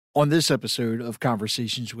On this episode of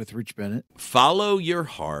Conversations with Rich Bennett. Follow your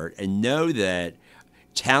heart and know that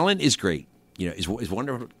talent is great. You know, it's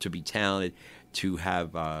wonderful to be talented, to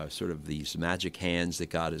have sort of these magic hands that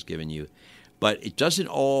God has given you. But it doesn't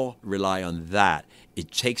all rely on that.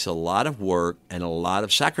 It takes a lot of work and a lot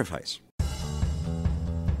of sacrifice.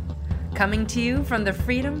 Coming to you from the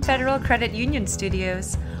Freedom Federal Credit Union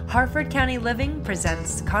Studios, Harford County Living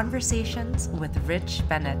presents Conversations with Rich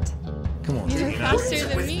Bennett. Come on. You're faster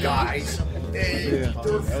than me. Guys. We've been I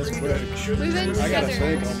got a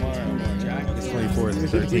together. fake on mine. It's 24 and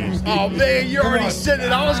 13. Oh, man, you already said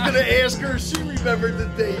it. I was going to ask her if she remembered the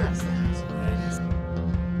date.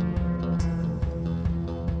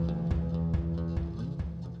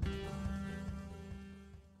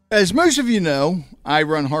 As most of you know, I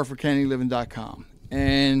run HarfordCountyLiving.com.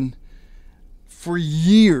 And for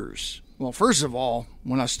years, well, first of all,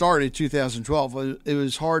 when I started in 2012, it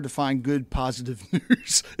was hard to find good positive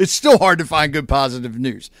news. It's still hard to find good positive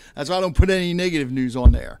news. That's why I don't put any negative news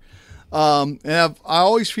on there. And I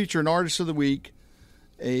always feature an artist of the week,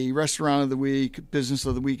 a restaurant of the week, business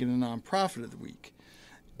of the week, and a nonprofit of the week.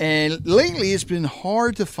 And lately, it's been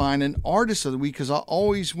hard to find an artist of the week because I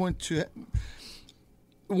always want to.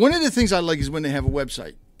 One of the things I like is when they have a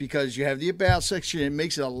website, because you have the About section. It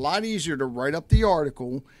makes it a lot easier to write up the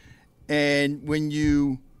article. And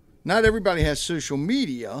not everybody has social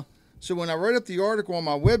media. So when I write up the article on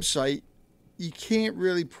my website, you can't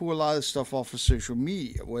really pull a lot of stuff off of social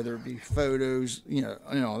media, whether it be photos,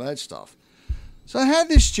 all that stuff. So I had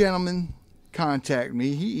this gentleman contact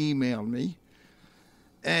me. He emailed me.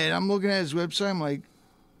 And I'm looking at his website. I'm like,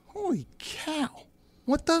 holy cow.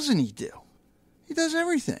 What doesn't he do? He does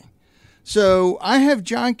everything. So I have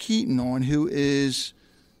John Keaton on, who is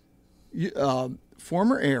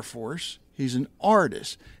former Air Force. He's an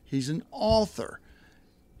artist. He's an author.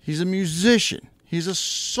 He's a musician. He's a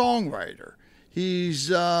songwriter.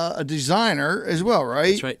 He's a designer as well,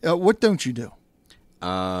 right? That's right. What don't you do?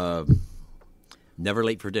 Never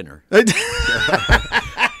late for dinner.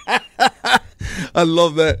 I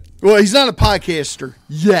love that. Well, he's not a podcaster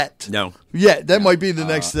yet. No. Yet. That might be the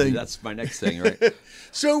next thing. That's my next thing, right?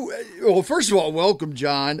 So, well, first of all, welcome,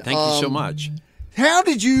 John. Thank you so much. How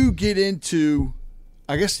did you get into,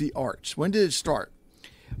 I guess, the arts? When did it start?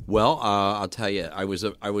 Well, I'll tell you, I was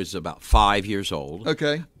about 5 years old.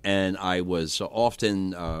 Okay. And I was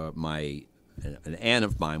often an aunt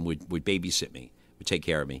of mine would babysit me, would take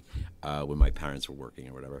care of me when my parents were working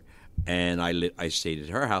or whatever. And I stayed at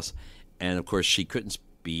her house, and of course she couldn't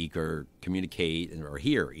speak or communicate or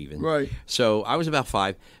hear even. Right. So I was about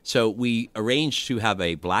 5. So we arranged to have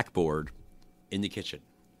a blackboard in the kitchen,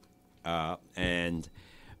 and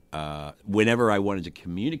whenever I wanted to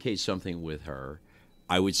communicate something with her,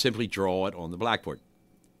 I would simply draw it on the blackboard.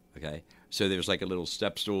 Okay. So there was like a little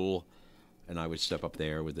step stool, and I would step up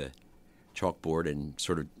there with the chalkboard and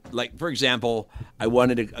sort of, like, for example, I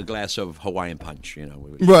wanted a glass of Hawaiian punch,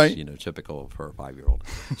 which right. is, typical for a 5-year-old.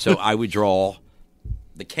 So I would draw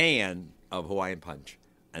the can of Hawaiian punch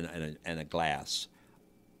and a glass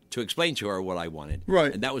to explain to her what I wanted.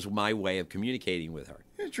 Right. And that was my way of communicating with her.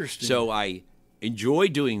 Interesting. So I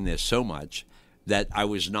enjoyed doing this so much that I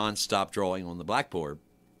was nonstop drawing on the blackboard.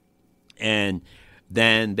 And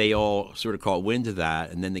then they all sort of caught wind of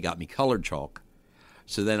that, and then they got me colored chalk.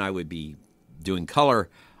 So then I would be doing color,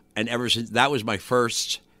 and ever since that was my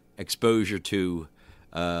first exposure to,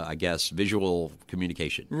 I guess, visual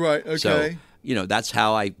communication. Right. Okay. So, that's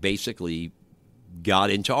how I basically got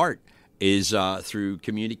into art, is through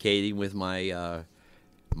communicating with my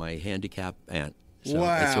my handicapped aunt. So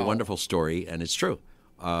wow. It's a wonderful story, and it's true.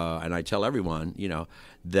 And I tell everyone,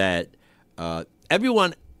 that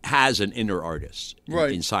everyone has an inner artist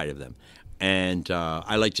right. inside of them. And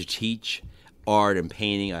I like to teach art and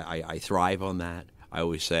painting. I thrive on that. I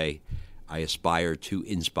always say I aspire to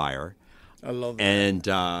inspire. I love that. And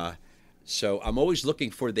so I'm always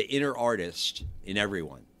looking for the inner artist in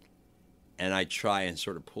everyone. And I try and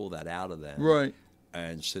sort of pull that out of them. Right.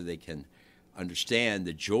 And so they can understand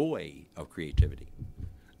the joy of creativity.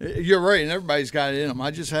 You're right, and everybody's got it in them. I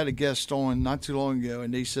just had a guest on not too long ago,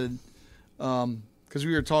 and they said, because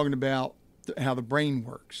we were talking about how the brain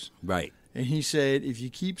works. Right. And he said, if you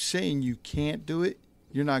keep saying you can't do it,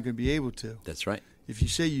 you're not going to be able to. That's right. If you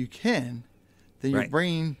say you can, then your right.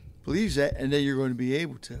 brain believes that, and then you're going to be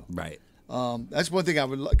able to. Right. That's one thing I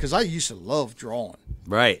would, because I used to love drawing.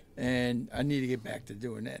 Right. And I need to get back to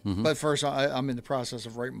doing that. Mm-hmm. But first, I'm in the process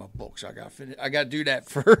of writing my book, so I got to finish. I got to do that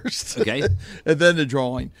first. Okay. And then the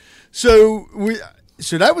drawing. So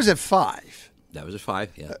that was at 5. That was at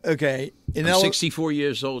 5. Yeah. Okay. And I'm 64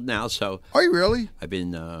 years old now, so. Are you really? I've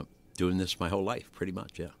been doing this my whole life, pretty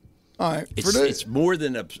much. Yeah. All right. It's more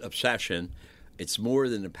than an obsession. It's more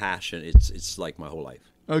than a passion. It's like my whole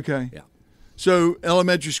life. Okay. Yeah. So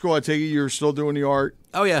elementary school, I take it you're still doing the art.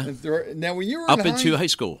 Oh yeah. Now, when you were Up into high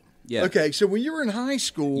school. Yeah. Okay, so when you were in high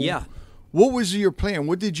school, Yeah. what was your plan?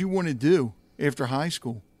 What did you want to do after high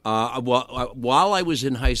school? While I was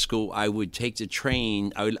in high school, I would take the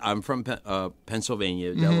train. I'm from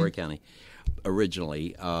Pennsylvania, Delaware County,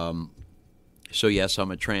 originally. So yes,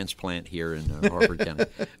 I'm a transplant here in Harford County.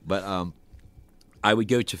 But I would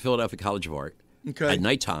go to Philadelphia College of Art at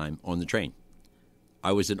nighttime on the train.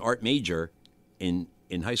 I was an art major in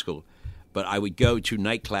high school, but I would go to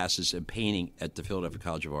night classes and painting at the Philadelphia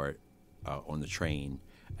College of Art on the train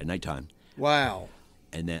at nighttime. Wow.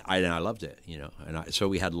 And then I loved it, so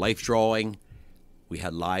we had life drawing, we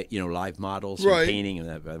had live models and painting, and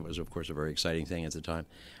that was, of course, a very exciting thing at the time.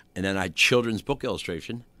 And then I had children's book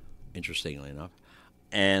illustration, interestingly enough,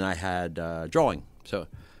 and I had drawing. So,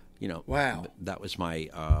 wow, that was my.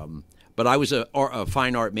 But I was a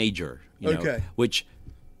fine art major, which,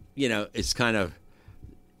 it's kind of,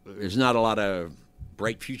 there's not a lot of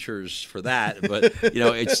bright futures for that, but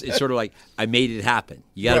it's sort of like I made it happen.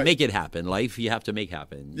 You got to make it happen. Life, you have to make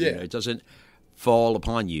happen. Yeah, it doesn't fall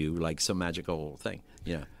upon you like some magical thing.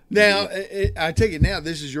 Now, I take it now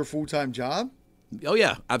this is your full-time job. Oh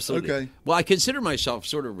yeah, absolutely. Okay. Well, I consider myself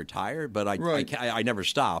sort of retired, but I never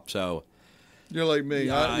stop. So you're like me.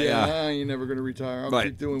 I ain't never going to retire. I'll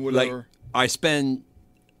keep doing whatever. Like,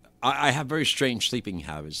 I have very strange sleeping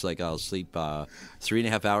habits. Like I'll sleep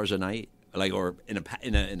 3.5 hours a night. Or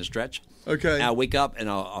in a stretch. Okay. And I'll wake up and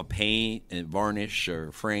I'll paint and varnish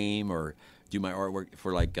or frame or do my artwork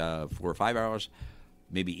for 4 or 5 hours,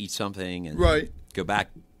 maybe eat something and go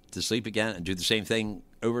back to sleep again and do the same thing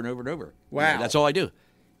over and over and over. Wow. That's all I do.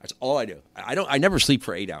 That's all I do. I never sleep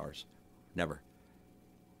for 8 hours. Never.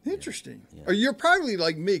 Interesting. Yeah. Or you're probably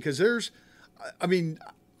like me because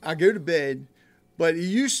I go to bed, but it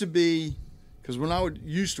used to be. Because when I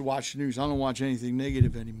used to watch the news, I don't watch anything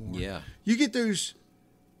negative anymore. Yeah. You get those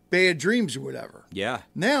bad dreams or whatever. Yeah.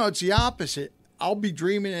 Now it's the opposite. I'll be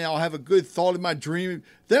dreaming and I'll have a good thought in my dream.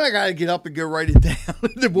 Then I got to get up and go write it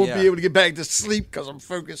down. Then won't be able to get back to sleep because I'm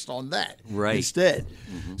focused on that instead.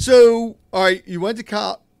 Mm-hmm. So, all right, you went to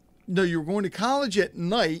college. No, you were going to college at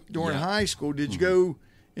night during high school. Did you go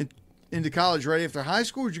into college right after high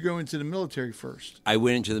school, or did you go into the military first? I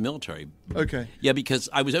went into the military. Okay. Yeah, because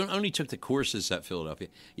I only took the courses at Philadelphia,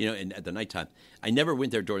 and at the nighttime. I never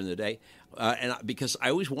went there during the day, because I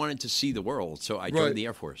always wanted to see the world. So I joined the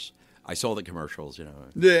Air Force. I saw the commercials,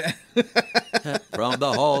 Yeah. From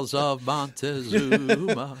the halls of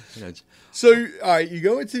Montezuma. So, all right, you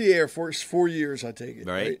go into the Air Force 4 years, I take it.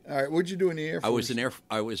 Right. All right, what'd you do in the Air Force?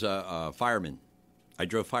 I was a fireman. I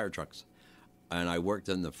drove fire trucks. And I worked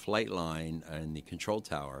on the flight line and the control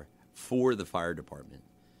tower for the fire department.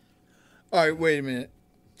 All right, wait a minute.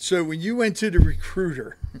 So when you went to the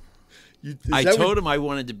recruiter, I told him I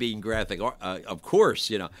wanted to be in graphic art, of course,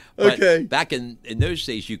 But back in those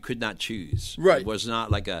days, you could not choose. Right. It was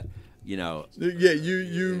not like a, Yeah,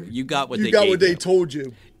 you got what they told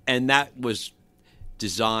you. And that was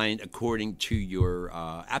designed according to your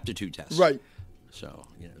aptitude test. Right. So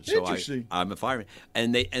Interesting. I'm a fireman,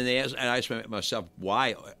 and they asked, and I asked myself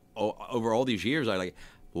why over all these years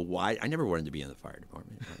why I never wanted to be in the fire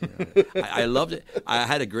department. I loved it. I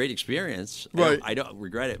had a great experience. Right. I don't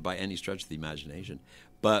regret it by any stretch of the imagination,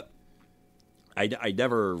 but I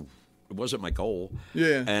never. It wasn't my goal.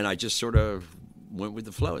 Yeah. And I just sort of went with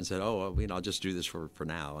the flow and said, I'll just do this for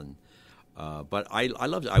now. And but I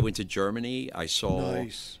loved it. I went to Germany. I saw.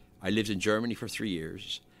 Nice. I lived in Germany for 3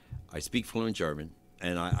 years. I speak fluent German,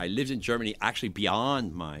 and I lived in Germany actually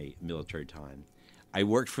beyond my military time. I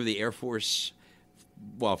worked for the Air Force.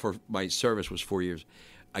 Well, for my service was 4 years.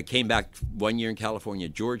 I came back 1 year in California,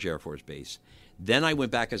 George Air Force Base. Then I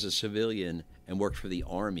went back as a civilian and worked for the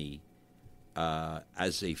Army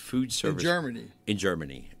as a food service. In Germany? In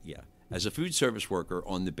Germany, yeah. As a food service worker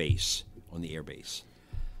on the base, on the air base.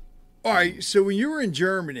 All right, so when you were in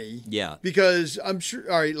Germany, because I'm sure,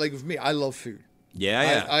 all right, like with me, I love food.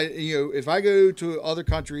 Yeah. I if I go to other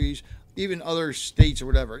countries, even other states or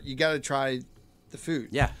whatever, you got to try the food.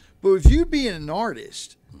 Yeah. But if you being an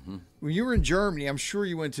artist, when you were in Germany, I'm sure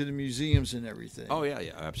you went to the museums and everything. Oh yeah,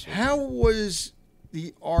 absolutely. How was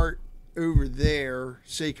the art over there,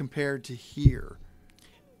 say, compared to here?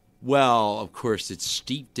 Well, of course, it's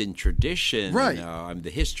steeped in tradition. Right.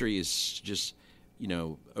 The history is just,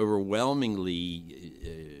 overwhelmingly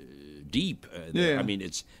deep. I mean,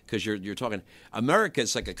 it's because you're talking America.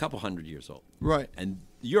 It's like a couple hundred years old, right? And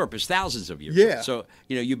Europe is thousands of years. Yeah. old. So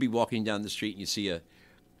you'd be walking down the street and you see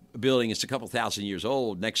building is a couple thousand years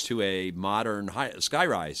old next to a modern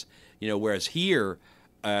skyrise. Whereas here,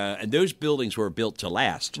 and those buildings were built to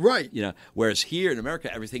last. Right. Whereas here in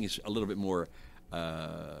America, everything is a little bit more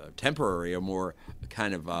temporary or more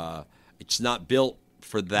kind of. It's not built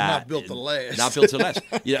for that. Not built to last. Not built to last.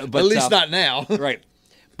 But at least not now. Right.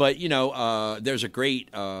 But there's a great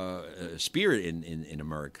spirit in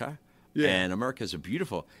America. Yeah. And America is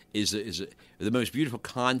the most beautiful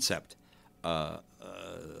concept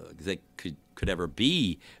that could ever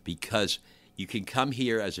be, because you can come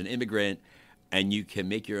here as an immigrant and you can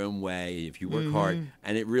make your own way if you work hard.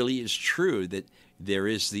 And it really is true that there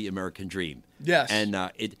is the American dream. Yes. And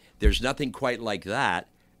there's nothing quite like that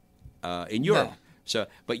in Europe. No. So,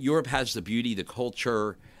 but Europe has the beauty, the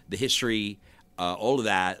culture, the history. All of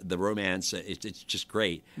that, the romance, it's just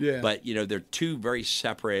great. Yeah. But, they're two very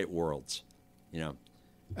separate worlds,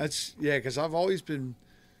 That's, because I've always been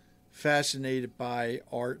fascinated by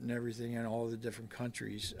art and everything in all the different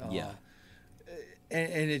countries. Yeah.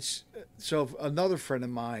 And it's, so another friend of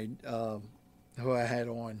mine who I had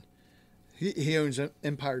on, he owns an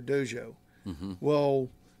Empire Dojo. Mm-hmm. Well,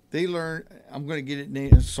 they learn, I'm going to get it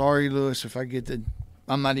named, sorry, Lewis, if I get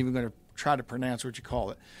I'm not even going to try to pronounce what you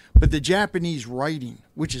call it, but the Japanese writing,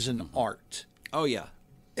 which is an art. Oh, yeah.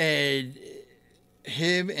 And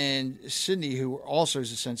him and Sydney, who also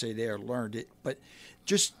is a sensei there, learned it. But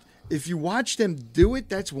just if you watch them do it,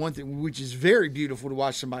 that's one thing, which is very beautiful to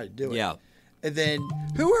watch somebody do it. Yeah. And then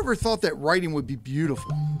whoever thought that writing would be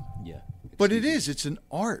beautiful? Yeah. But it is. It's an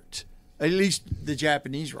art, at least the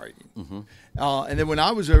Japanese writing. Mm-hmm. And then when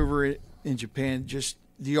I was over in Japan, just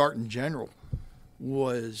the art in general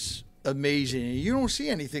was amazing. And you don't see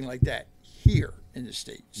anything like that here in the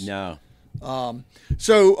States. No.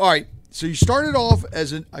 So, all right. So you started off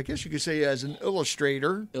as I guess you could say as an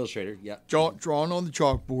illustrator. Illustrator, yeah. Drawing on the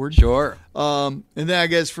chalkboard. Sure. And then I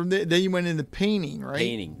guess from there, then you went into painting, right?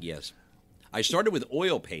 Painting, yes. I started with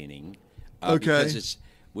oil painting. Okay.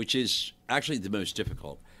 Which is actually the most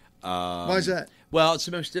difficult. Why is that? Well, it's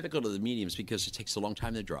the most difficult of the mediums because it takes a long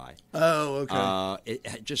time to dry. Oh, okay.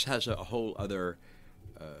 It just has a whole other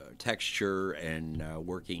texture and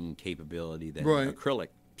working capability than Right. acrylic,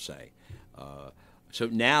 say. So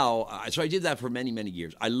now, so I did that for many, many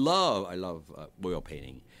years. I love oil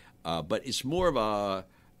painting, but it's more of a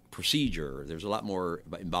procedure. There's a lot more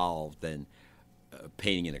involved than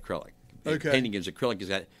painting in acrylic. Okay. Painting in acrylic is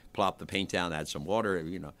got plop the paint down, add some water,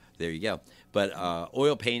 there you go. But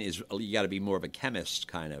oil paint is, you got to be more of a chemist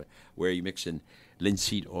kind of, where you mix in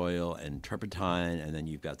linseed oil and turpentine, and then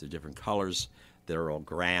you've got the different colors that are all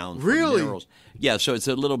ground. Really? Minerals. Yeah, so it's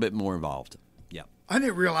a little bit more involved. Yeah. I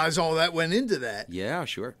didn't realize all that went into that. Yeah,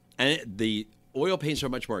 sure. And the oil paints are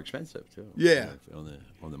much more expensive too. Yeah.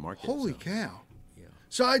 On the market. Holy so. cow. Yeah.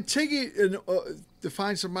 So I take it to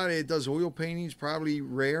find somebody that does oil paintings probably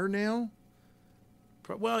rare now.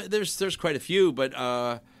 Well, there's quite a few, but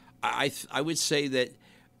I would say that,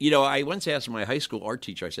 I once asked my high school art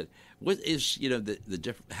teacher, I said, what is, the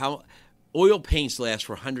different, how oil paints last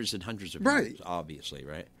for hundreds and hundreds of Right. years, obviously,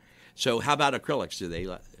 right? So how about acrylics? Do they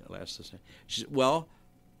last the same? She said, well,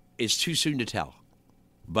 it's too soon to tell.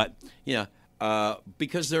 But,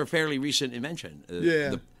 because they're a fairly recent invention,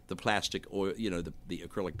 the plastic oil, the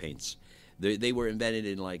acrylic paints. They were invented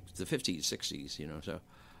in like the 50s, 60s, so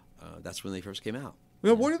that's when they first came out.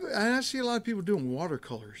 Well, and I see a lot of people doing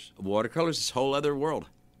watercolors. Watercolors is a whole other world.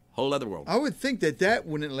 I would think that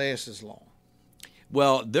wouldn't last as long.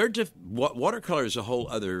 Well, watercolor is a whole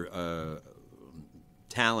other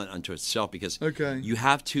talent unto itself because you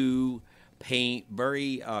have to paint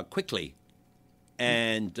very quickly,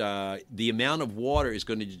 and the amount of water is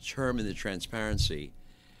going to determine the transparency.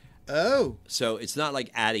 Oh. So it's not like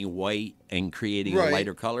adding white and creating Right. a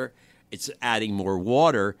lighter color. It's adding more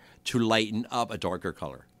water to lighten up a darker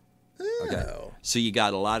color. Oh. So you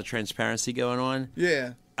got a lot of transparency going on.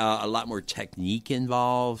 Yeah. A lot more technique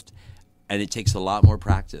involved, and it takes a lot more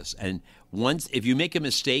practice. And if you make a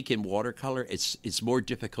mistake in watercolor, it's more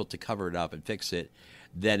difficult to cover it up and fix it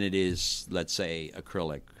than it is, let's say,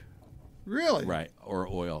 acrylic. Really? Right, or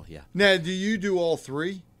oil, yeah. Now, do you do all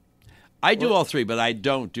three? I do all three, but I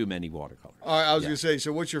don't do many watercolors. I was going to say,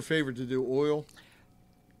 so what's your favorite to do, oil?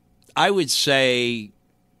 I would say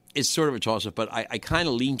it's sort of a toss-up, but I kind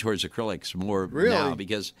of lean towards acrylics more now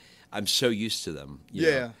because I'm so used to them.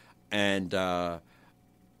 You know? And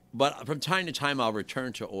but from time to time, I'll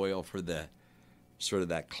return to oil for the sort of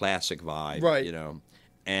that classic vibe, right?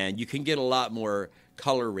 And you can get a lot more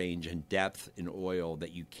color range and depth in oil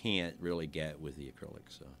that you can't really get with the acrylic.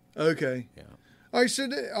 So okay, yeah. All right, so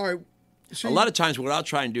all right. So a lot of times, what I'll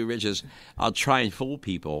try and do, Rich, is I'll try and fool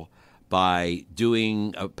people by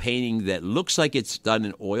doing a painting that looks like it's done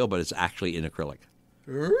in oil, but it's actually in acrylic.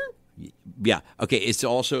 Yeah. Okay. It's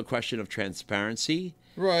also a question of transparency,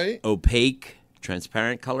 Right. opaque,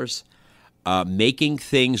 transparent colors, making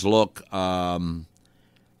things look.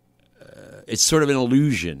 It's sort of an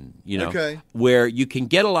illusion, Okay. where you can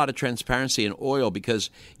get a lot of transparency in oil because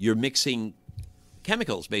you're mixing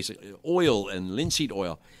chemicals, basically oil and linseed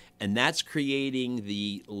oil, and that's creating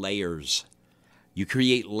the layers. You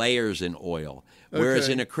create layers in oil, whereas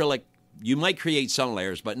Okay. in acrylic, you might create some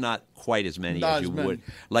layers, but not quite as many Not as you as many. would.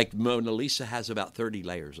 Like Mona Lisa has about 30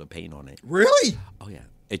 layers of paint on it. Really? Oh, yeah.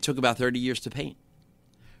 It took about 30 years to paint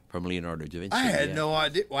from Leonardo da Vinci. I had yeah. no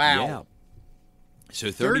idea. Wow. Yeah.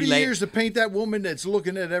 So 30 layers. years to paint that woman that's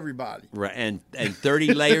looking at everybody. Right, and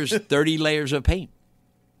 30 layers, 30 layers of paint.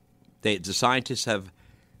 The scientists have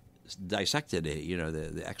dissected it.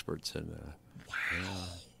 The experts, and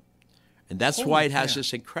and that's Holy why it has cow.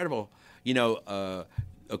 this incredible.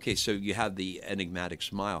 Okay, so you have the enigmatic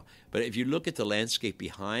smile, but if you look at the landscape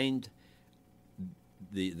behind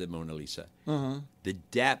the Mona Lisa, the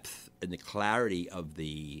depth and the clarity of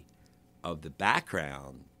the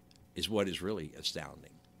background is what is really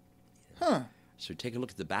astounding. Huh. So take a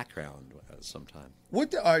look at the background sometime. All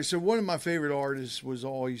right, so one of my favorite artists was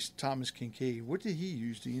always Thomas Kincaid. What did he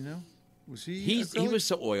use? Do you know? Was he He was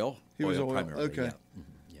the oil. He was oil, primarily. okay.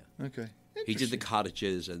 Yeah. Yeah. Okay. He did the Interesting.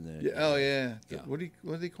 cottages and the Yeah, oh, yeah. Yeah. What do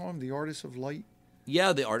they call him? The artist of light?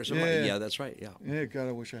 Yeah, the artist. Yeah. Yeah, that's right. Yeah. Yeah, God,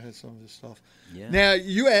 I wish I had some of this stuff. Yeah. Now,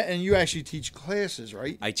 you actually teach classes,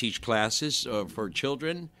 right? I teach classes for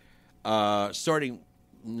children, starting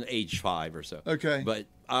age 5 or so. Okay. But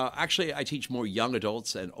actually, I teach more young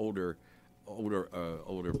adults and older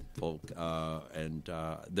folk. And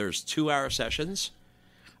there's 2-hour sessions.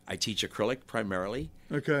 I teach acrylic primarily.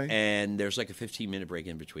 Okay. And there's like a 15-minute break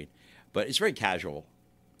in between, but it's very casual.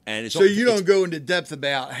 And it's So you don't go into depth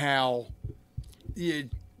about how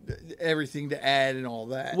everything to add and all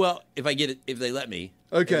that. Well, if they let me,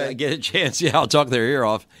 Okay. if I get a chance, yeah, I'll talk their ear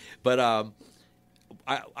off. But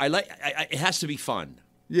I like it has to be fun.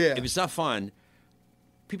 Yeah. If it's not fun,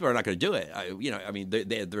 people are not going to do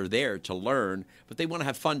it. They're there to learn, but they want to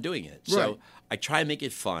have fun doing it. So Right. I try and make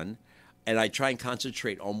it fun, and I try and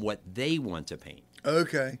concentrate on what they want to paint.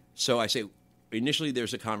 Okay. So I say, initially,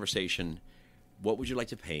 there's a conversation. What would you like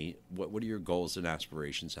to paint? What are your goals and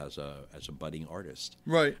aspirations as a budding artist?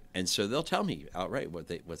 Right. And so they'll tell me outright what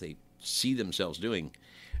they see themselves doing,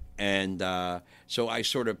 and so I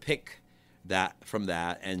sort of pick that from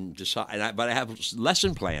that and decide. But I have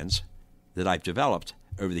lesson plans that I've developed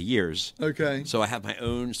over the years. Okay. So I have my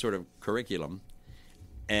own sort of curriculum,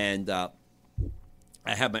 and I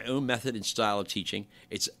have my own method and style of teaching.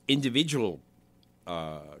 It's individual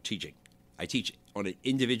teaching. I teach on an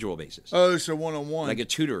individual basis. Oh, so one-on-one. Like a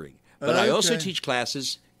tutoring. But I also Okay. teach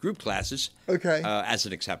classes, group classes, Okay. as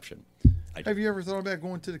an exception. Have you ever thought about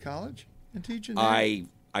going to the college and teaching there? I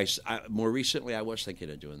more recently, I was thinking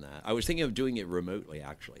of doing that. I was thinking of doing it remotely,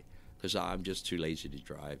 actually, because I'm just too lazy to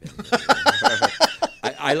drive.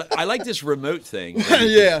 I like this remote thing.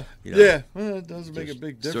 Yeah. You know, Yeah. Well, it does make a Just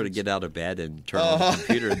big difference. Sort of get out of bed and turn on the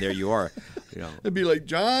computer, and there you are. It'd be like,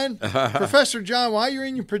 John, Professor John, why you're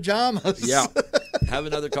in your pajamas? Yeah. Have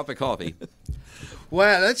another cup of coffee.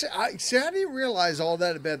 Wow, I didn't realize all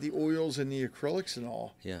that about the oils and the acrylics and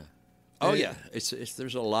all. Yeah. Oh yeah. It's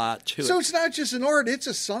there's a lot to it. So it's not just an art; it's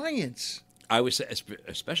a science. I would say,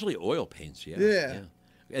 especially oil paints. Yeah. Yeah.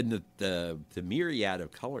 And the myriad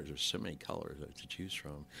of colors. There's so many colors to choose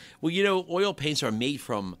from. Well, oil paints are made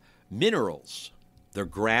from minerals. They're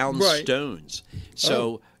ground Right. stones.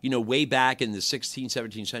 So, way back in the 16th,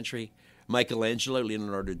 17th century, Michelangelo,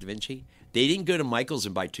 Leonardo da Vinci, they didn't go to Michael's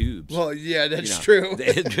and buy tubes. Well, yeah, that's You know, true.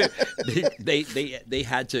 They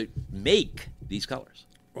had to make these colors.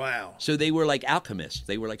 Wow. So they were like alchemists.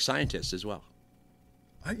 They were like scientists as well.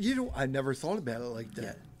 I never thought about it like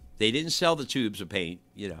that. They didn't sell the tubes of paint,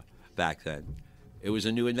 back then. It was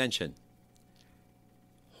a new invention.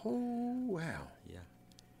 Oh, wow. Yeah.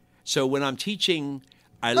 So when I'm teaching,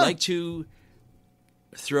 I like to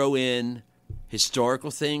throw in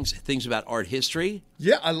historical things about art history.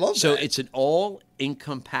 Yeah, I love So that. it's an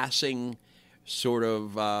all-encompassing sort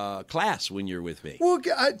of class when you're with me. Well,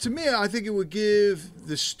 to me, I think it would give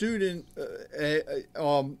the student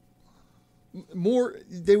more.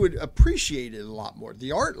 They would appreciate it a lot more,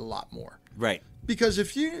 the art a lot more. Right. Because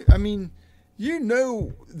if the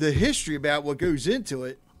history about what goes into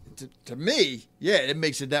it. To me, yeah, it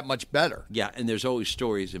makes it that much better. Yeah, and there's always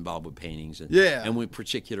stories involved with paintings and with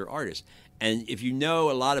particular artists. And if you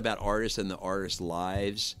know a lot about artists and the artists'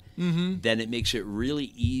 lives, then it makes it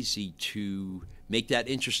really easy to make that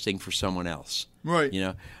interesting for someone else. Right. You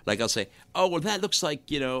know, like I'll say, oh, well, that looks like,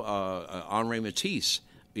 Henri Matisse,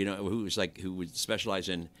 who would specialize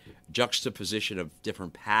in juxtaposition of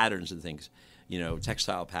different patterns and things,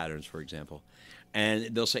 textile patterns, for example.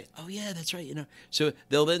 And they'll say, oh, yeah, that's right, So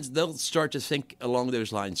they'll start to think along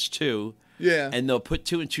those lines, too. Yeah. And they'll put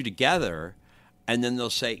two and two together, and then they'll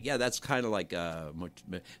say, yeah, that's kind of like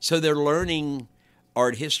so they're learning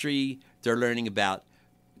art history. They're learning about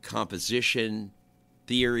composition,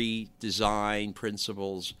 theory, design,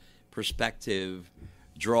 principles, perspective,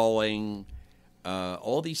 drawing,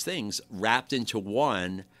 all these things wrapped into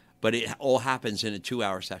one, but it all happens in a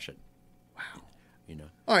 2-hour session. Wow.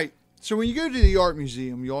 All right. So when you go to the art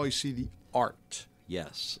museum, you always see the art.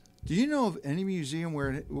 Yes. Do you know of any museum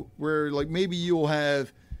where like maybe you'll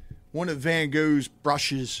have one of Van Gogh's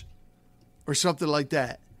brushes or something like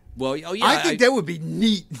that? Well, oh yeah, I think that would be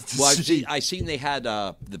neat. I've seen they had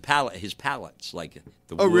his palettes, like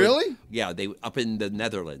the wood. Really? Yeah, they up in the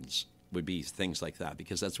Netherlands would be things like that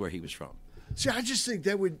because that's where he was from. See, I just think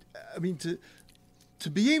that would, to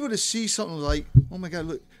be able to see something like, oh my God,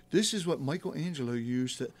 look, this is what Michelangelo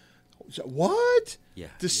used to. What? Yeah.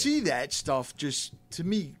 To see that stuff, just to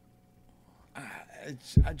me,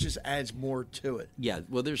 it just adds more to it. Yeah.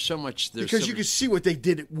 Well, there's so much. Because you can see what they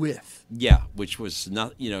did it with. Yeah, which was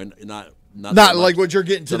not like what you're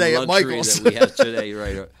getting today at Michael's. That we have today,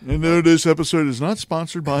 right? I know this episode is not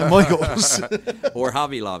sponsored by Michael's or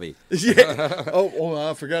Hobby Lobby. Yeah. Oh,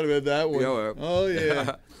 I forgot about that one. Yeah. Oh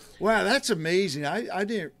yeah. Wow, that's amazing. I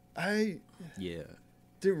didn't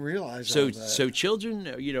realize all that. So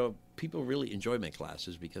children, people really enjoy my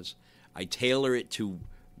classes because I tailor it to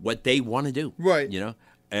what they want to do. Right.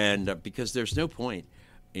 And because there's no point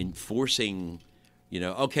in forcing,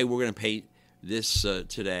 okay, we're going to paint this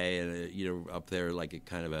today, and up there like a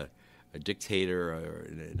kind of a dictator, or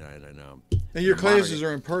I don't know. And your classes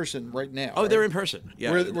are in person right now. Oh, right? They're in person.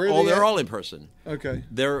 Yeah, where they're all in person. Okay.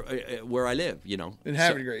 They're where I live. In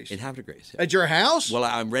Havre de Grace. In Havre de Grace. At your house? Well,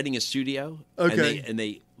 I'm renting a studio. Okay. And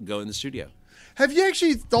they go in the studio. Have you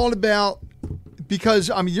actually thought about, because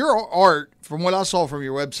your art, from what I saw from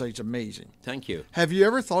your website, is amazing. Thank you. Have you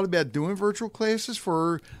ever thought about doing virtual classes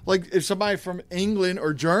for, like, if somebody from England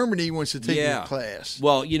or Germany wants to take your class?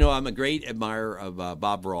 Well, I'm a great admirer of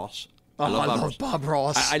Bob Ross. I love Bob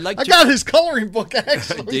Ross. I got his coloring book,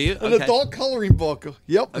 actually. Do you? An adult coloring book.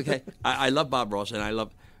 Yep. Okay. I love Bob Ross, and I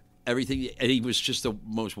love everything. And he was just the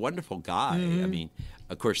most wonderful guy. Mm-hmm. I mean,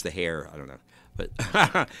 of course, the hair, I don't know. But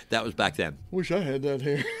that was back then. Wish I had that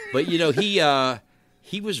hair. But,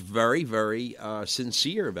 he was very, very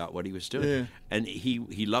sincere about what he was doing. Yeah. And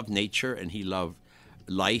he loved nature, and he loved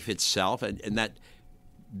life itself, and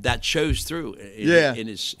that shows through in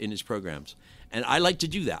his programs. And I like to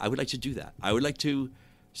do that. I would like to do that. I would like to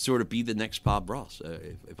sort of be the next Bob Ross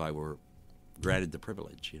if I were granted the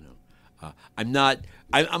privilege, I'm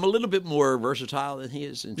a little bit more versatile than he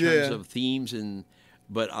is in terms of themes,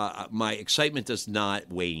 but my excitement does not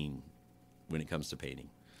wane when it comes to painting.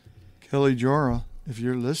 Kelly Jara, if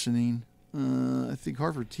you're listening, I think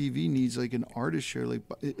Harvard TV needs like an artist show. Like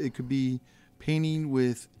it could be painting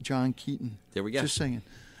with John Keaton. There we go. Just saying.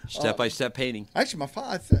 Step-by-step painting. Actually, my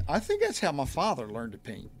father. I think that's how my father learned to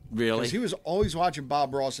paint. Really? Because he was always watching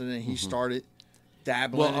Bob Ross, and then he started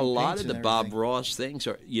dabbling. Well, a lot of and the Bob Ross things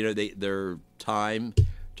are, they're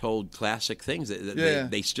time-told classic things.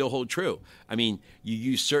 They still hold true. I mean, you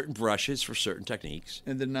use certain brushes for certain techniques.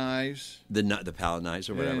 And the knives. The palette knives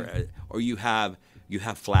or whatever. Or you have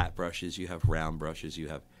flat brushes, you have round brushes, you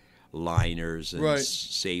have liners and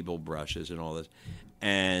sable brushes and all this,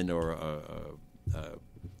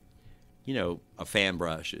 a fan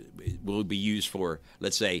brush will be used for,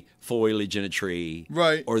 let's say, foliage in a tree,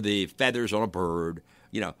 right, or the feathers on a bird.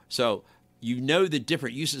 So the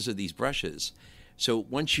different uses of these brushes. So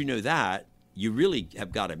once you know that, you really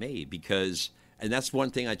have got it made and that's one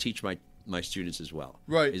thing I teach my students as well.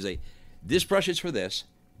 Right, is this brush is for this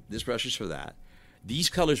brush is for that. These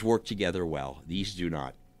colors work together well. These do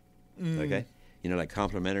not. Okay, like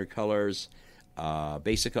complementary colors,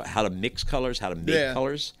 basic how to mix colors, how to make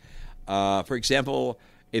colors. For example,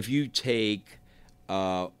 if you take,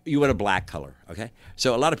 you want a black color, okay?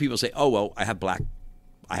 So a lot of people say, oh, well, I have black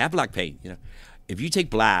paint, If you take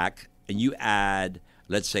black and you add,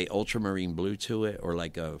 let's say, ultramarine blue to it or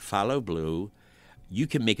like a phthalo blue, you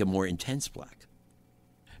can make a more intense black.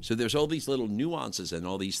 So there's all these little nuances and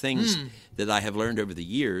all these things that I have learned over the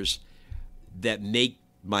years that make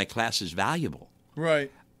my classes valuable.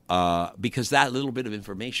 Right. Because that little bit of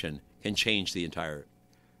information can change the entire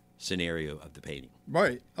scenario of the painting.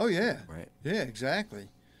 Right. Oh, yeah. Right. Yeah, exactly.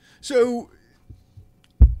 So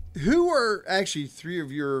who are actually three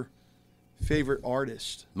of your favorite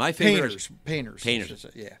artists? My favorite painters. Painters. I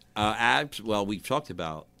should say, yeah. Well, we've talked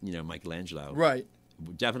about Michelangelo. Right.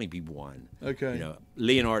 Would definitely be one. Okay.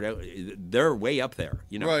 Leonardo. They're way up there.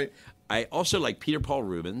 Right. I also like Peter Paul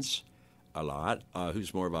Rubens a lot,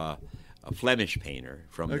 who's more of a Flemish painter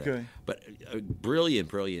but a brilliant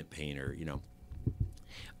painter.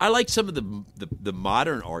 I like some of the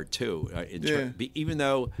modern art too. Even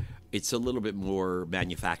though it's a little bit more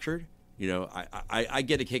manufactured. I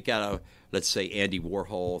get a kick out of, let's say, Andy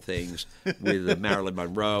Warhol things with Marilyn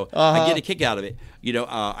Monroe. I get a kick out of it.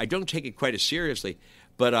 I don't take it quite as seriously,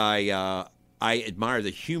 but I admire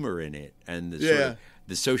the humor in it and the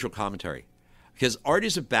social commentary, because art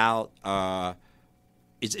is about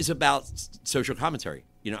it's about social commentary.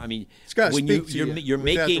 It's gotta when speak to you're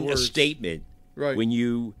making a statement, right? When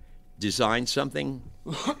you design something,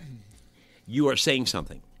 you are saying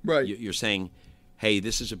something, right? You're saying, hey,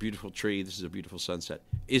 this is a beautiful tree. This is a beautiful sunset.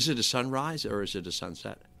 Is it a sunrise or is it a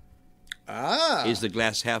sunset? Is the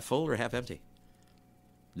glass half full or half empty?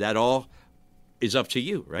 That all is up to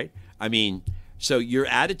you, right? So your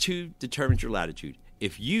attitude determines your latitude.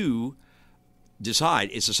 If you decide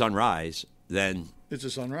it's a sunrise, then it's a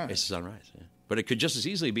sunrise. It's a sunrise, yeah. But it could just as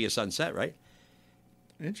easily be a sunset, right?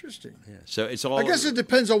 Interesting. Yeah. So it's all. I guess it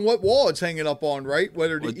depends on what wall it's hanging up on, right?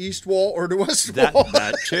 Whether the east wall or the west wall.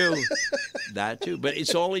 That too. That too. But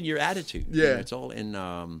it's all in your attitude. Yeah. It's all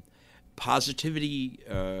in positivity.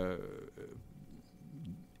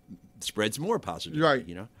 Spreads more positivity. Right.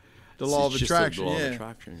 The law of attraction. The law of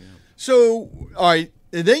attraction. Yeah. So, all right,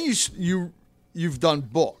 and then you've done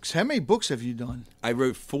books. How many books have you done? I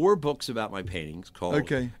wrote 4 books about my paintings called.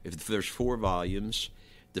 Okay. If there's 4 volumes.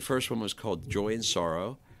 The first one was called Joy and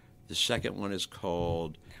Sorrow. The second one is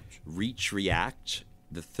called Reach, React.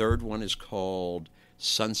 The third one is called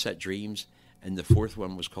Sunset Dreams. And the fourth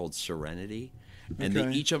one was called Serenity.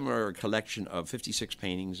 And each of them are a collection of 56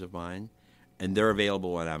 paintings of mine. And they're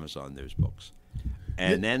available on Amazon, those books.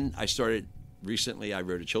 And then I started, recently I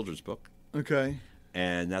wrote a children's book. Okay.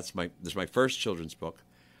 And this is my first children's book.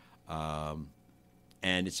 And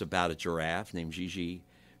it's about a giraffe named Gigi,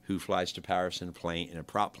 who flies to Paris in a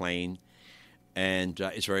prop plane, and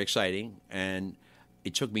it's very exciting. And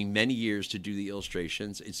it took me many years to do the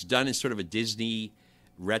illustrations. It's done in sort of a Disney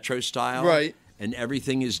retro style, right? And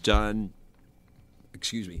everything is done,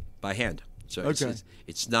 by hand. So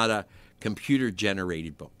it's not a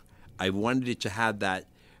computer-generated book. I wanted it to have that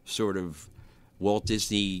sort of Walt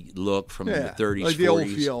Disney look from the 30s, like 40s. The old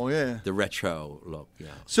feel, yeah. The retro look, yeah.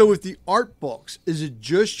 So with the art books, is it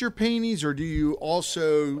just your paintings, or do you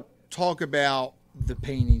also talk about the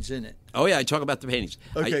paintings in it? Oh, yeah, I talk about the paintings.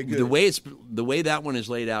 Okay, good. The way that one is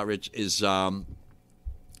laid out, Rich, is it'll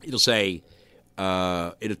say,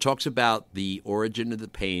 it talks about the origin of the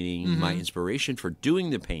painting, my inspiration for doing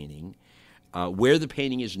the painting, where the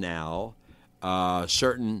painting is now,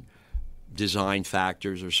 certain design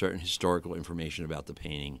factors or certain historical information about the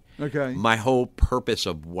painting. Okay. My whole purpose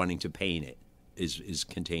of wanting to paint it is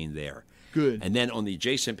contained there. Good. And then on the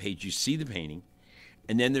adjacent page, you see the painting,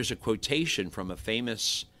 and then there's a quotation from a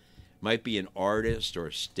famous, might be an artist or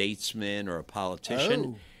a statesman or a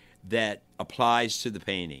politician that applies to the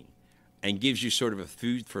painting and gives you sort of a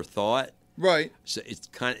food for thought. Right. So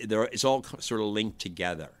it's all sort of linked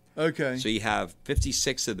together. Okay. So you have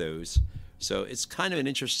 56 of those. So it's kind of an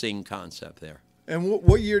interesting concept there. And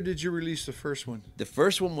what year did you release the first one? The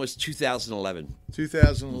first one was 2011.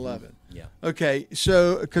 2011. Yeah. Okay,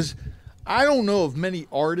 so because I don't know of many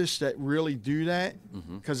artists that really do that,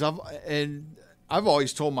 because I've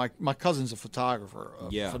always told my cousin's a photographer,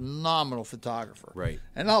 a phenomenal photographer, right?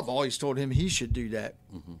 And I've always told him he should do that,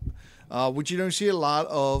 which you don't see a lot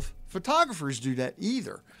of photographers do that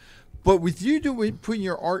either. But with you putting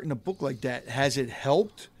your art in a book like that, has it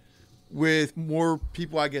helped with more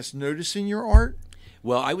people, I guess, noticing your art?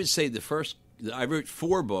 Well, I would say I wrote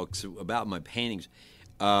 4 books about my paintings.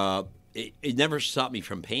 It never stopped me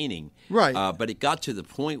from painting. Right. But it got to the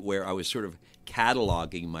point where I was sort of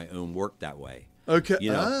cataloging my own work that way. Okay.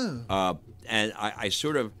 And I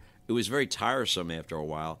sort of, it was very tiresome after a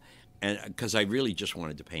while, and because I really just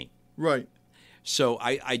wanted to paint. Right. So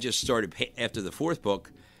I just started, after the 4th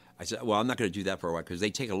book, I said, well, I'm not going to do that for a while because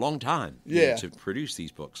they take a long time to produce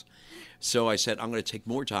these books. So I said, I'm going to take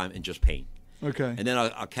more time and just paint. Okay. And then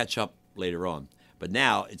I'll catch up later on. But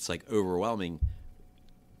now it's like overwhelming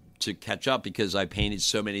to catch up because I painted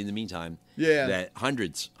so many in the meantime. Yeah. That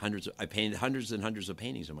I painted hundreds and hundreds of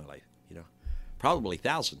paintings in my life, probably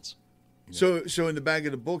thousands. So in the back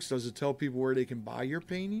of the books, does it tell people where they can buy your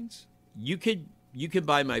paintings? You could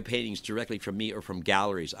buy my paintings directly from me or from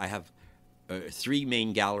galleries. I have three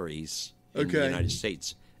main galleries in the Okay. United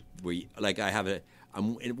States.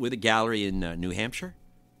 I'm with a gallery in New Hampshire.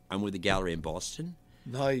 I'm with a gallery in Boston.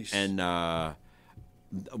 Nice. And I'm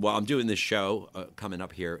doing this show coming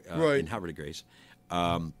up here Right. in Havre de Grace.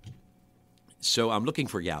 So I'm looking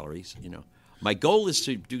for galleries. My goal is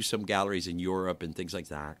to do some galleries in Europe and things like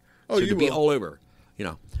that. Oh, so you to be will. all over.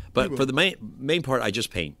 But will. for the main part, I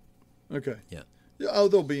just paint. Okay. Yeah. Oh,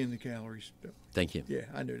 they'll be in the galleries. Thank you. Yeah,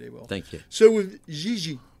 I know they will. Thank you. So with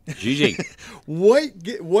Gigi, Gigi.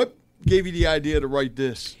 what gave you the idea to write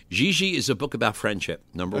this? Gigi is a book about friendship,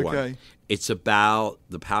 number one. Okay. It's about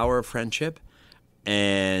the power of friendship,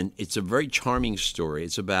 and it's a very charming story.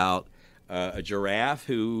 It's about a giraffe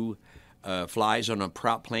who flies on a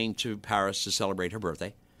prop plane to Paris to celebrate her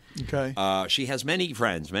birthday. Okay. She has many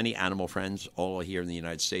friends, many animal friends, all here in the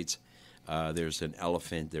United States. There's an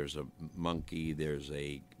elephant, there's a monkey, there's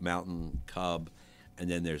a mountain cub, and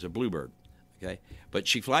then there's a bluebird. Okay, but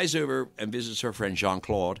she flies over and visits her friend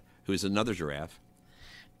Jean-Claude, who is another giraffe,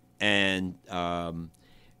 and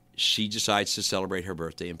she decides to celebrate her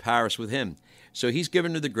birthday in Paris with him. So he's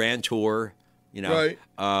given her the grand tour. Right.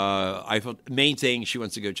 Main thing, she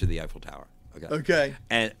wants to go to the Eiffel Tower. Okay.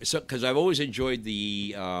 And so, because I've always enjoyed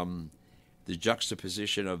the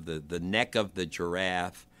juxtaposition of the neck of the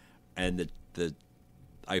giraffe and the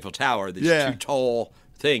Eiffel Tower, these Yeah. two tall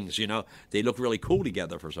things, they look really cool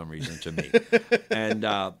together for some reason to me. And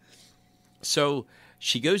so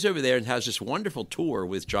she goes over there and has this wonderful tour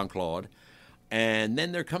with Jean-Claude. And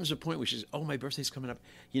then there comes a point where she says, "Oh, my birthday's coming up,"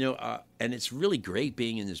 and it's really great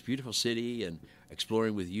being in this beautiful city and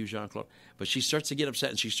exploring with you, Jean-Claude. But she starts to get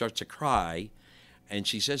upset and she starts to cry, and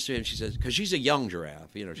she says to him, because she's a young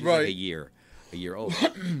giraffe, she's like Right. a year old,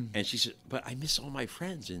 and she said, "But I miss all my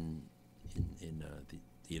friends in the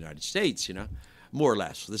United States, more or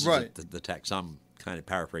less." This Right. is the text. I'm kind of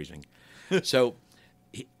paraphrasing. So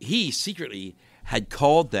he secretly had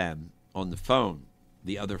called them on the phone,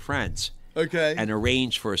 the other friends. Okay. And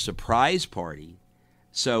arranged for a surprise party.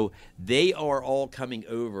 So they are all coming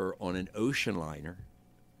over on an ocean liner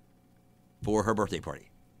for her birthday party.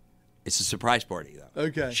 It's a surprise party, though.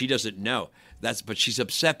 Okay. She doesn't know. But she's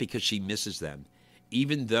upset because she misses them,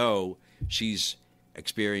 even though she's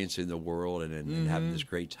experiencing the world and having this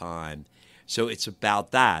great time. So it's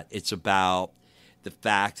about that. It's about the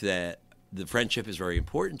fact that the friendship is very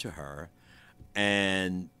important to her.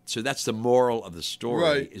 And so that's the moral of the story,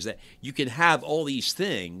 Right. is that you can have all these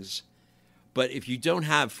things, but if you don't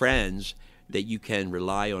have friends that you can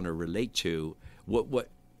rely on or relate to, what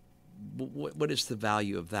is the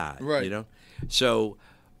value of that? Right. So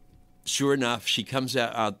sure enough, she comes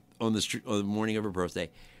out on the street on the morning of her birthday.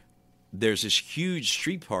 There's this huge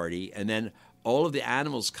street party, and then all of the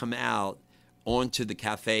animals come out onto the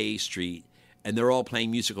cafe street, and they're all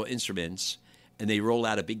playing musical instruments. And they roll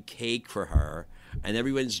out a big cake for her, and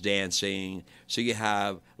everyone's dancing. So you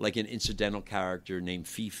have like an incidental character named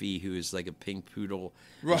Fifi, who is like a pink poodle,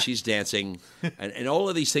 Right. and she's dancing. and all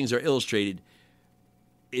of these things are illustrated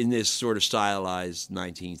in this sort of stylized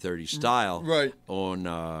 1930s style, Right.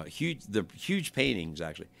 on huge paintings,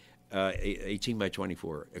 actually, 18 by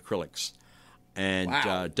 24 acrylics, and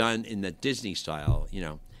Wow. done in the Disney style,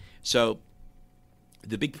 So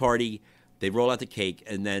the big party. They roll out the cake,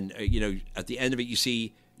 and then, at the end of it, you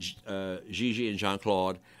see Gigi and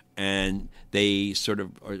Jean-Claude, and they sort of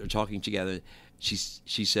are talking together. She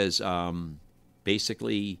says,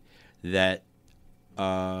 basically, that,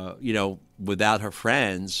 without her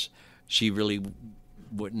friends, she really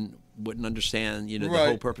wouldn't understand, the Right.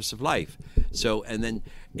 whole purpose of life. So, and then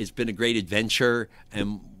it's been a great adventure,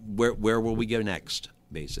 and where will we go next,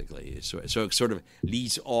 basically? So it sort of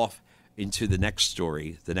leads off into the next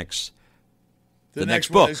story, the next one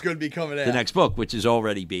book is going to be coming out. the next book, which is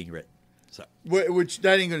already being written. So, Which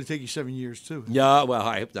that ain't going to take you 7 years too. yeah, well,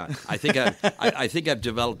 I hope not. I think I think I've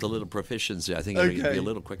developed a little proficiency. I think it'll be Okay. a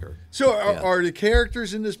little quicker. So Yeah. are the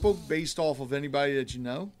characters in this book based off of anybody that you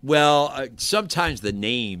know? Well, sometimes the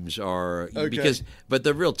names are Okay. but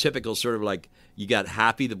they're real typical. Sort of like you got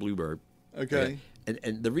Happy the Bluebird. Okay.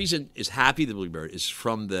 And the reason is Happy the Bluebird is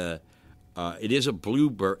from the. It is a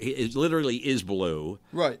bluebird. It literally is blue.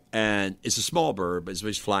 Right. And it's a small bird, but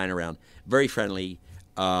it's flying around. Very friendly.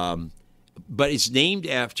 But it's named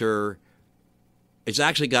after. It's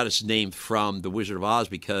actually got its name from The Wizard of Oz,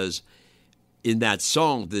 because in that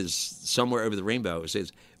song, there's Somewhere Over the Rainbow, it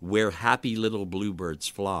says, "Where happy little bluebirds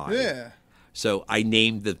fly." Yeah. So I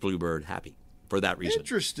named the bluebird Happy for that reason.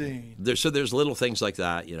 Interesting. There's little things like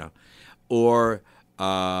that, Or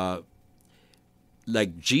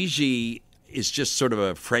like Gigi is just sort of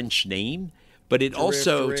a French name, but it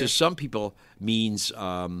also, to giraffe. some people, means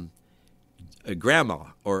grandma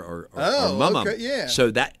or Oh, mama. okay, yeah.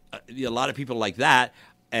 So that a lot of people like that,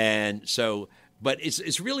 and so, but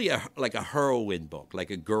it's really like a heroine book, like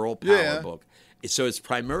a girl power book. So it's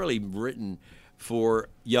primarily written for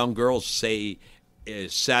young girls, say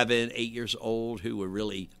 7, 8 years old, who will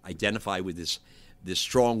really identify with this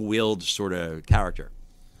strong-willed sort of character.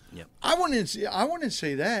 Yeah, I wouldn't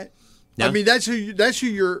say that. No? I mean, that's who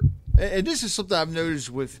you're. And this is something I've noticed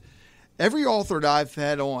with every author that I've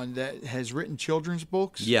had on that has written children's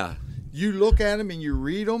books. Yeah. You look at them and you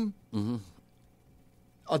read them. Mm-hmm.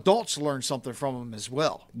 Adults learn something from them as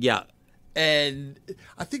well. Yeah. And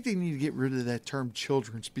I think they need to get rid of that term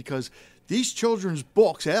children's, because these children's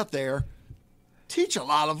books out there teach a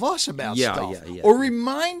lot of us about stuff or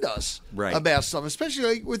remind us about stuff, especially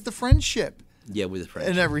like with the friendship. Yeah, with the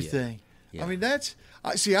friendship. And everything. Yeah. I mean, I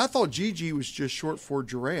thought GG was just short for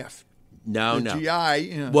giraffe. No.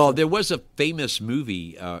 GI. Well, there was a famous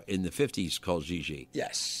movie in the 50s called Gigi.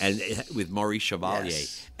 Yes. And with Maurice Chevalier.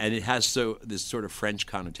 Yes. And it has this sort of French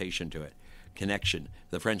connotation to it.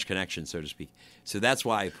 The French connection, so to speak. So that's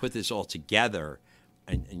why I put this all together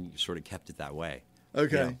and sort of kept it that way.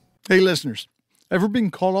 Okay. You know? Hey, listeners, ever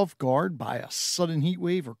been caught off guard by a sudden heat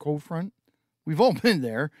wave or cold front? We've all been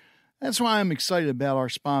there. That's why I'm excited about our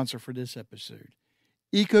sponsor for this episode,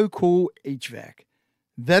 EcoCool HVAC.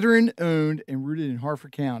 Veteran-owned and rooted in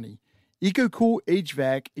Harford County, EcoCool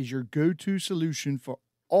HVAC is your go-to solution for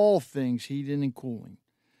all things heating and cooling.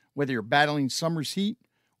 Whether you're battling summer's heat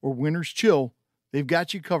or winter's chill, they've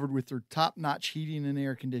got you covered with their top-notch heating and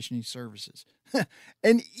air conditioning services,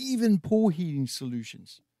 and even pool heating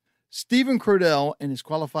solutions. Stephen Crodell and his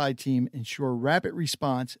qualified team ensure rapid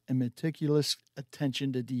response and meticulous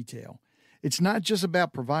attention to detail. It's not just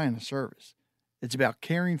about providing a service. It's about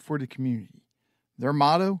caring for the community. Their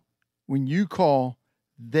motto, when you call,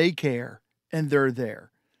 they care, and they're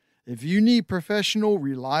there. If you need professional,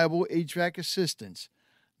 reliable HVAC assistance,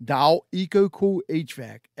 dial EcoCool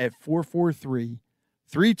HVAC at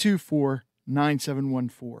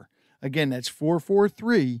 443-324-9714. Again, that's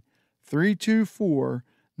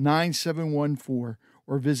 443-324-9714,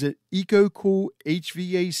 or visit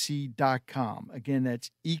ecocoolhvac.com. Again, that's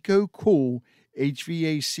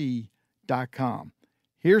ecocoolhvac.com.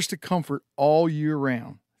 Here's to comfort all year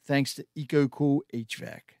round, thanks to EcoCool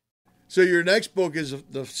HVAC. So your next book is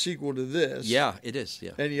the sequel to this. Yeah, it is.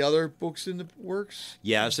 Yeah. Any other books in the works?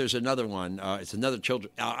 Yes, there's another one. It's another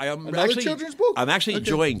children. Another children's book? I'm actually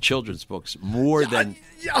enjoying children's books more than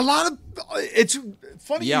a lot of. It's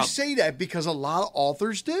funny you say that, because a lot of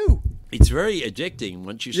authors do. It's very addicting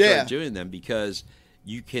once you start doing them, because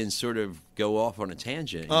you can sort of go off on a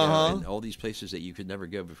tangent, you know, in all these places that you could never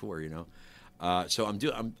go before. You know, so I'm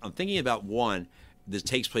thinking about one that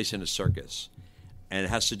takes place in a circus. And it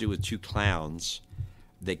has to do with two clowns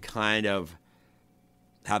that kind of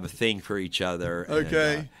have a thing for each other.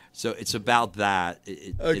 Okay. And, so it's about that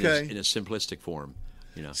in a simplistic form,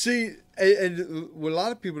 you know. See, and what a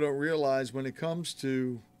lot of people don't realize when it comes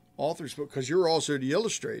to authors' book, because you're also the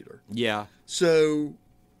illustrator. Yeah. So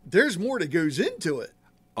there's more that goes into it.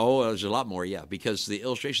 Oh, there's a lot more, yeah, because the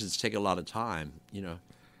illustrations take a lot of time, you know.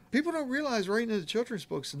 People don't realize writing the children's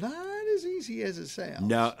books is not as easy as it sounds.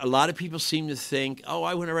 No, a lot of people seem to think, oh,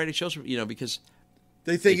 I want to write a children's, you know, because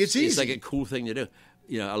they think it's easy. It's like a cool thing to do.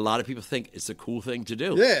 You know, a lot of people think it's a cool thing to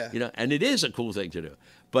do. Yeah. You know, and it is a cool thing to do,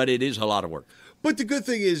 but it is a lot of work. But the good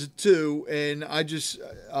thing is, too, and I just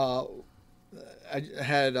I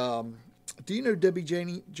had, do you know Debbie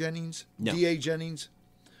Jennings? No. D.A. Jennings?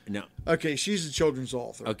 No. Okay, she's a children's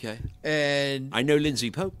author. Okay. And I know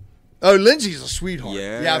Lindsay Pope. Oh, Lindsay's a sweetheart.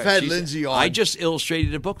 Yeah, I've had Lindsay on. I just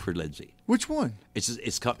illustrated a book for Lindsay. Which one? It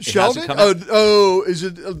Sheldon? hasn't come out. Oh, is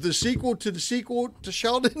it the sequel to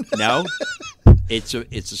Sheldon? No, it's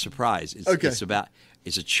a surprise.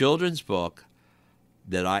 It's a children's book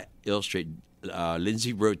that I illustrated.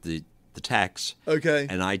 Lindsay wrote the text. Okay.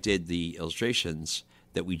 And I did the illustrations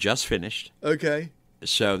that we just finished. Okay.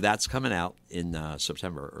 So that's coming out in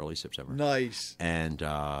September, early September. Nice. And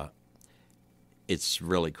it's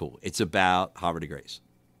really cool. It's about Havre de Grace.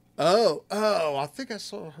 Oh, I think I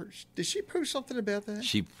saw her. Did she post something about that?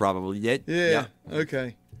 She probably did. Yeah.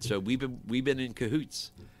 Okay. So we've been in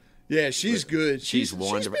cahoots. Yeah, she's good. She's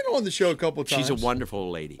wonderful. She's been on the show a couple times. She's a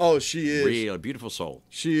wonderful lady. Oh, she is. Real beautiful soul.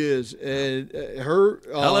 She is. And her.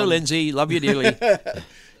 Hello, Lindsay. Love you dearly.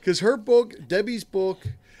 Because her book, Debbie's book,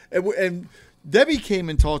 and Debbie came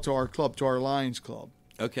and talked to our club, to our Lions Club.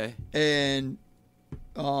 Okay. And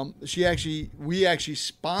we actually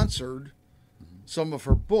sponsored some of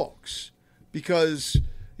her books, because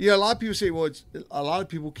a lot of people say, well, a lot of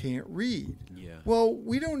people can't read. Yeah. Well,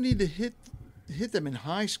 we don't need to hit them in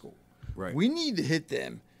high school. Right. We need to hit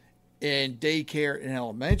them in daycare and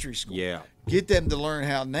elementary school. Yeah. Get them to learn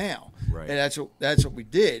how now. Right. And that's what we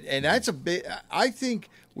did. And that's a bit. I think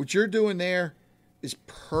what you're doing there is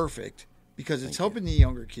perfect because it's helping the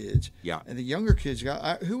younger kids. Yeah. And the younger kids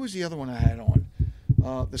got. Who was the other one I had on?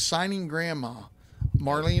 The Signing Grandma,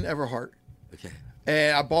 Marlene Everhart. Okay.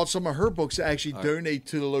 And I bought some of her books to actually donate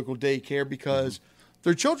to the local daycare because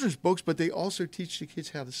they're children's books, but they also teach the kids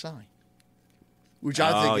how to sign, which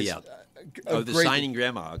I think is the great. Signing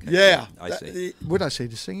Grandma. Okay. Yeah. I see. What did I say?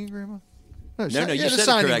 The singing grandma? No, you the said it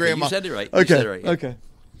signing correctly. grandma. You said it right. Okay. You said it right. Yeah. Okay.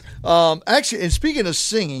 Actually, and speaking of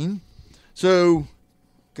singing, so,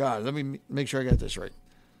 God, let me make sure I got this right.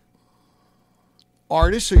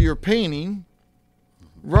 Artist, so you're painting,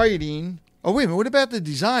 writing. Oh, wait a minute. What about the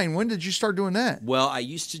design? When did you start doing that? Well, I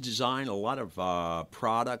used to design a lot of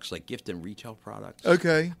products, like gift and retail products.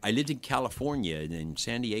 Okay. I lived in California and in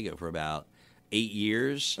San Diego for about 8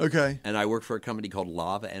 years. Okay. And I worked for a company called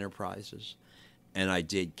Lava Enterprises. And I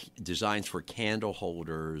did designs for candle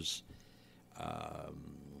holders,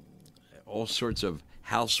 all sorts of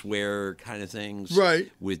houseware kind of things.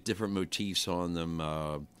 Right. With different motifs on them.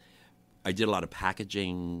 I did a lot of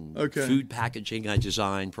packaging, Okay. food packaging I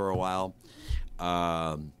designed for a while.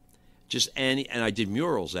 And I did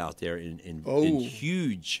murals out there in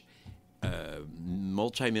huge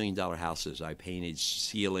multi-million-dollar houses. I painted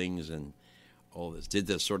ceilings and all this. Did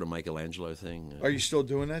the sort of Michelangelo thing. Are you still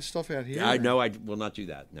doing that stuff out here? I know I will not do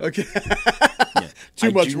that. No. Okay. Yeah.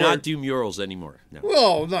 Too much I do work. not do murals anymore. No.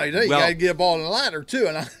 Well, no, you got to get up on the ladder, too.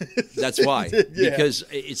 And That's why. Yeah. Because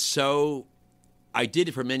it's so... I did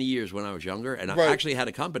it for many years when I was younger, and Right. I actually had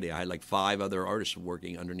a company. I had like 5 other artists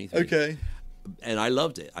working underneath me. Okay. And I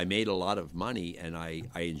loved it. I made a lot of money, and I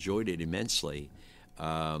enjoyed it immensely.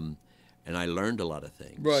 And I learned a lot of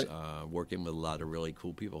things, Right. Working with a lot of really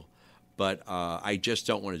cool people. But I just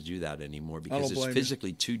don't want to do that anymore because don't it's blame you.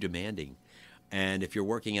 physically too demanding. And if you're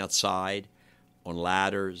working outside on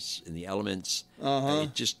ladders in the elements,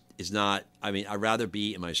 it just is not. I mean, I'd rather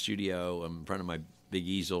be in my studio in front of my big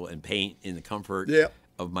easel and paint in the comfort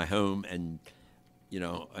of my home and,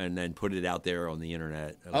 and then put it out there on the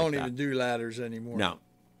internet. I don't even do ladders anymore. No.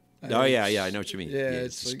 Yeah, I know what you mean. Yeah,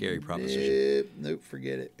 it's a like, scary proposition. Nope,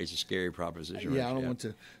 forget it. It's a scary proposition. Yeah, I don't want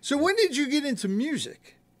to. So when did you get into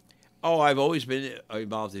music? Oh, I've always been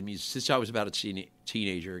involved in music since I was about a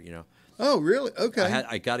teenager. Oh, really? Okay.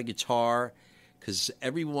 I got a guitar because I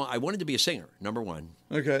wanted to be a singer, number one,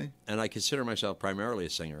 Okay. and I consider myself primarily a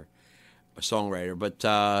singer, a songwriter. But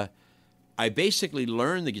I basically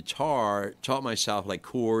learned the guitar, taught myself like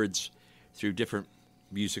chords through different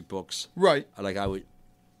music books. Right. Like I would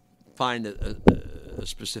find a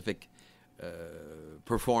specific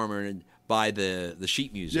performer and buy the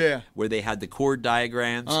sheet music where they had the chord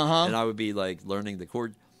diagrams, and I would be like learning the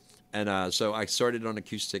chord. And so I started on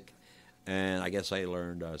acoustic, and I guess I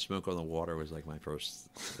learned Smoke on the Water was like my first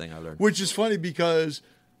thing I learned. Which is funny because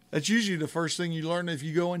that's usually the first thing you learn if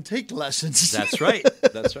you go and take lessons. That's right.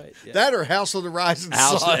 That's right. Yeah. That or House of the Rising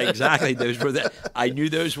Sun. Exactly. Those were I knew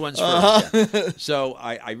those ones first. Yeah. So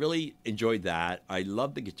I really enjoyed that. I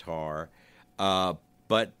loved the guitar,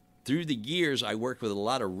 but through the years, I worked with a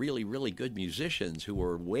lot of really, really good musicians who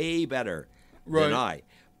were way better than I.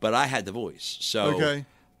 But I had the voice, so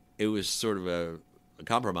it was sort of a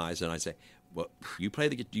compromise. And I say, "Well, you play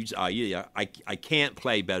the guitar. I can't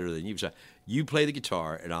play better than you. So you play the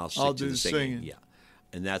guitar, and I'll stick to the singing." Yeah,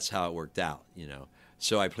 and that's how it worked out.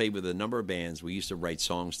 So I played with a number of bands. We used to write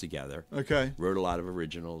songs together. Okay. Wrote a lot of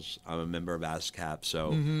originals. I'm a member of ASCAP,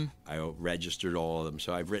 so I registered all of them.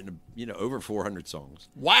 So I've written, over 400 songs.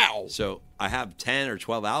 Wow. So I have 10 or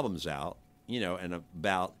 12 albums out, and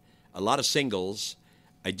about a lot of singles.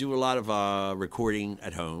 I do a lot of recording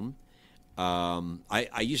at home.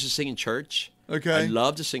 I used to sing in church. Okay. I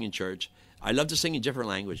love to sing in church. I love to sing in different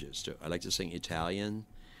languages, too. I like to sing Italian.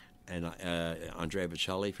 And Andrea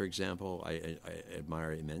Bocelli, for example, I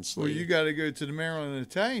admire immensely. Well, you got to go to the Maryland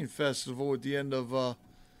Italian Festival at the end of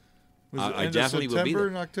I definitely will be September there.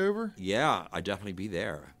 and October? Yeah, I'd definitely be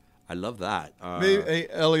there. I love that. Maybe, hey,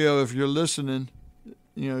 Elio, if you're listening,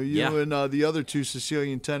 you Yeah. and the other 2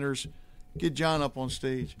 Sicilian tenors, get John up on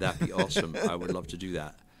stage. That'd be awesome. I would love to do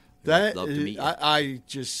that. That I'd love to meet you. I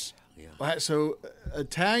just so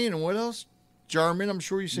Italian and what else? German. I'm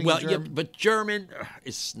sure you sing Well, German. yeah, but German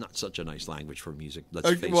is not such a nice language for music. Let's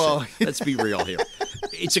Okay, face well- it. Let's be real here.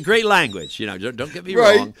 It's a great language. Don't get me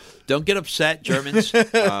Right. wrong. Don't get upset, Germans.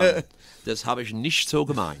 Das habe ich nicht so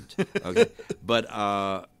gemeint. Okay,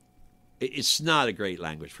 but it's not a great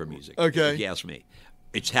language for music. Okay. if you ask me.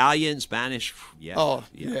 Italian, Spanish, yeah. Oh,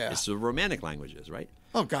 yeah. It's the Romantic languages, right?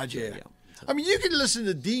 Oh God, yeah. I mean, you can listen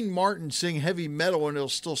to Dean Martin sing heavy metal and it'll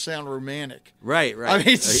still sound romantic. Right. I mean,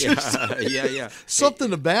 it's just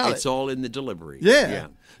something about It's it. all in the delivery. Yeah.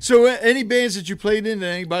 So, any bands that you played in that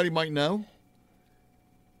anybody might know,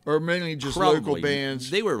 or mainly just local Probably. bands?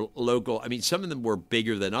 They were local. I mean, some of them were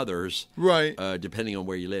bigger than others, Right. depending on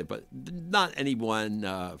where you live, but not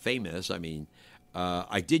anyone famous. I mean,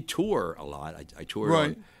 I did tour a lot. I toured.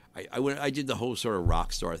 Right. I did the whole sort of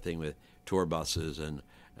rock star thing with tour buses and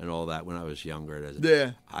all that when I was younger.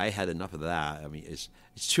 Yeah. I had enough of that. I mean, it's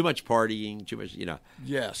too much partying, too much,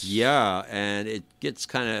 Yes. Yeah, and it gets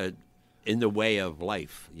kind of in the way of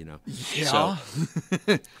life, Yeah. So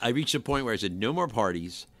I reached a point where I said, no more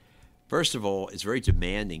parties. First of all, it's very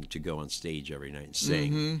demanding to go on stage every night and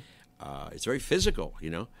sing. It's very physical,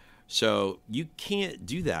 So you can't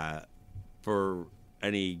do that for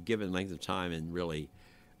any given length of time and really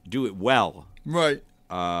do it well. Right.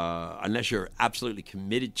 Unless you're absolutely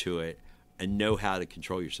committed to it and know how to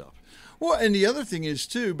control yourself. Well, and the other thing is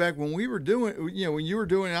too, back when we were doing, when you were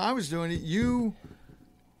doing it, I was doing it. You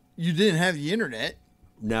didn't have the internet.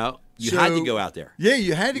 No, you had to So- go out there. Yeah,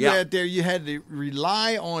 you had to go Yeah. out there. You had to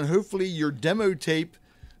rely on hopefully your demo tape,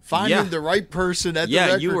 finding Yeah. the right person at the Yeah,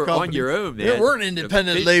 record you were company. on your own, man. There weren't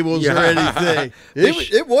independent Fish- labels or Yeah. anything.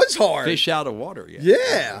 Fish- It was hard. Fish out of water.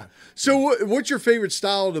 Yeah. So, what's your favorite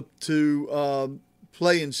style to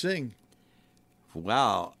play and sing?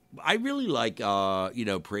 Wow. I really like,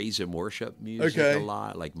 praise and worship music Okay. a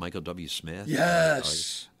lot, like Michael W. Smith.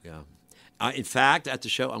 Yes. Yeah. In fact, at the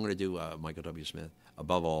show, I'm going to do Michael W. Smith,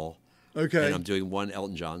 Above All. Okay. And I'm doing one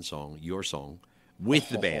Elton John song, Your Song, with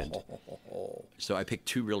the band. So I picked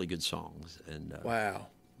two really good songs, and Wow.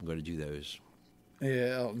 I'm going to do those.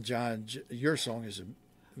 Yeah, Elton John, your song is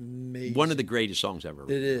amazing. One of the greatest songs ever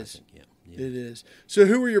written, It is. I think. Yeah. It is. So,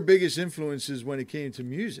 who were your biggest influences when it came to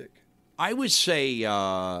music? I would say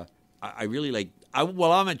I really like.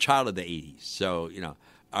 I'm a child of the '80s, so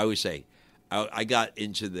I would say I got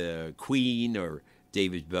into the Queen or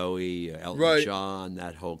David Bowie, Elton Right. John,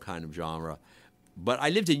 that whole kind of genre. But I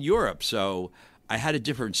lived in Europe, so I had a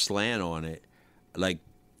different slant on it. Like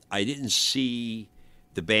I didn't see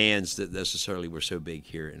the bands that necessarily were so big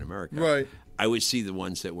here in America. Right. I would see the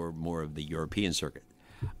ones that were more of the European circuit,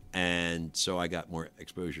 and so I got more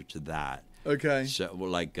exposure to that. Okay. So,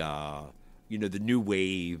 like, the new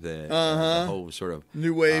wave, the whole sort of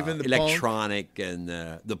New wave and the punk. electronic and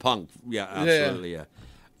the punk. Yeah, absolutely.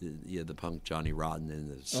 Yeah, the punk, Johnny Rotten and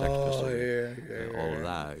the Sex Pistols, all of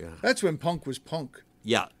that. Yeah, That's when punk was punk.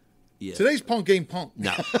 yeah. Today's punk ain't punk.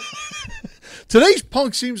 No, Today's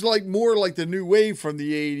punk seems like more like the new wave from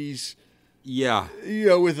the 80s, yeah.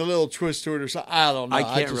 with a little twist to it or something. I don't know. I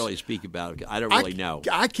can't just- really speak about it. I don't really know.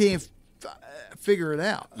 I can't figure it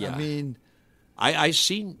out. Yeah. I mean, I've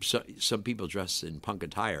seen some people dressed in punk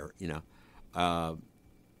attire,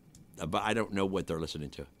 but I don't know what they're listening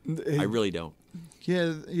to. I really don't.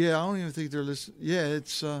 yeah. I don't even think they're listening. Yeah,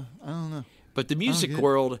 it's, I don't know. But the music get it.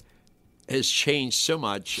 world has changed so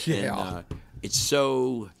much, Yeah. and it's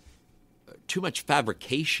so too much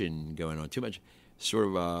fabrication going on, too much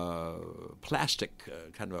sort of plastic,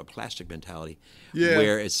 kind of a plastic mentality, Yeah.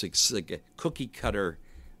 where it's like a cookie cutter,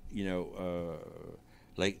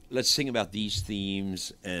 like let's sing about these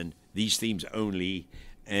themes and these themes only,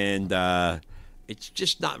 and it's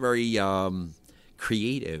just not very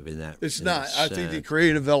creative in that. It's in not. that I think the sense.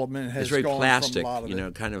 creative element has It's very gone plastic, from a lot of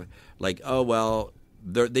it. kind of like, oh well,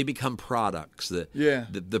 they become products. Yeah.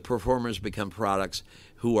 The performers become products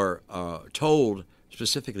who are told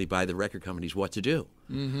specifically by the record companies what to do,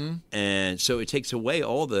 and so it takes away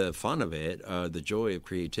all the fun of it, the joy of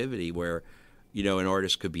creativity, where an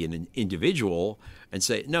artist could be an individual and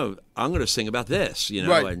say, no, I'm going to sing about this,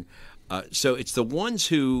 Right. and so it's the ones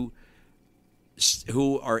who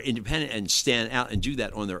are independent and stand out and do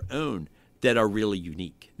that on their own that are really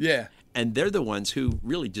unique. Yeah. And they're the ones who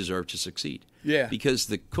really deserve to succeed. Yeah. Because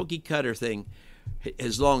the cookie cutter thing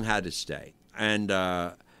has long had to stay. And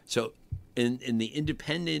so in the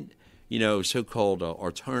independent, so-called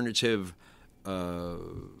alternative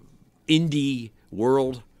indie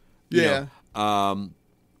world, Yeah.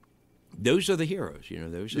 those are the heroes.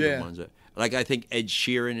 Those are Yeah. the ones that, like, I think Ed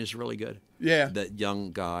Sheeran is really good. Yeah. That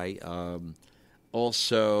young guy.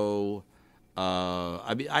 Also,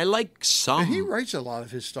 I mean, I like some. And he writes a lot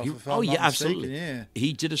of his stuff. If I'm not absolutely. mistaken. Yeah.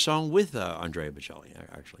 He did a song with Andrea Bocelli,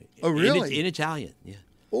 actually. Oh, really? In Italian, yeah.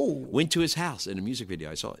 Oh, Went to his house in a music video.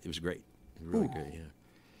 I saw it. It was great. Really good, yeah.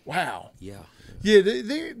 wow. Yeah. Yeah,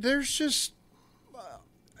 there's just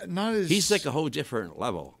not as. He's like a whole different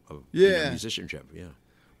level of Yeah. musicianship, yeah.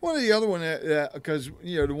 one of the other one because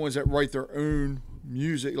the ones that write their own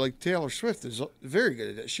music. Like Taylor Swift is very good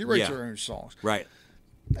at that. She writes Yeah. her own songs. Right.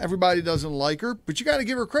 Everybody doesn't like her, but you got to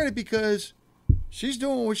give her credit because she's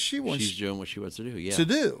doing what she wants She's doing what she wants to do. Yeah. to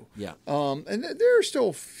do. Yeah. And there are still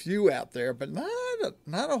a few out there, but not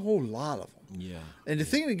a whole lot of them. Yeah. And the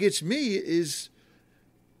thing that gets me is,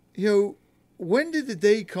 when did the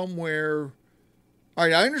day come where, all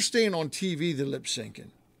right, I understand on TV the lip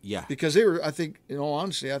syncing. Yeah. Because they were, I think, in all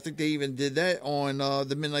honesty, I think they even did that on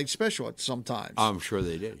the Midnight Special at sometimes. I'm sure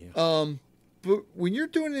they did. Yeah. But when you're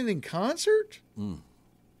doing it in concert,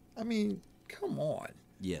 I mean, come on.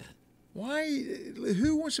 Yeah. Why?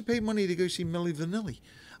 Who wants to pay money to go see Milli Vanilli?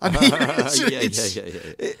 I mean,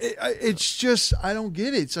 it's just, I don't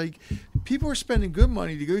get it. It's like people are spending good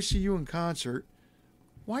money to go see you in concert.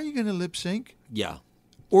 Why are you going to lip sync? Yeah.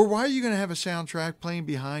 Or why are you going to have a soundtrack playing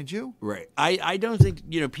behind you? Right. I don't think,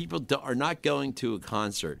 people are not going to a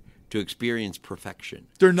concert to experience perfection.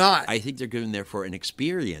 They're not. I think they're going there for an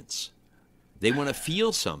experience. They want to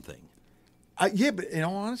feel something. Yeah, but in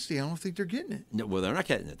all honesty, I don't think they're getting it. No, well, they're not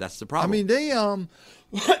getting it. That's the I problem. mean, they and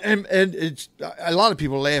it's a lot of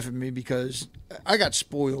people laugh at me because I got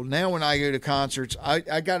spoiled. Now when I go to concerts,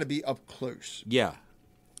 I got to be up close. Yeah.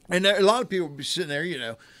 And a lot of people be sitting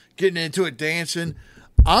there, getting into it, dancing.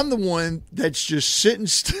 I'm the one that's just sitting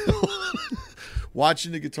still,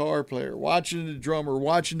 watching the guitar player, watching the drummer,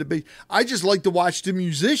 watching the bass. I just like to watch the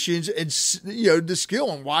musicians and the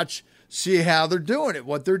skill and see how they're doing it,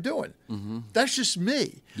 what they're doing. Mm-hmm. That's just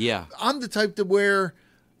me. Yeah. I'm the type to where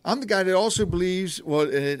I'm the guy that also believes, well,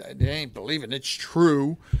 it ain't believing, it's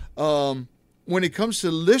true. When it comes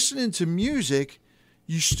to listening to music,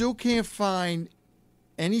 you still can't find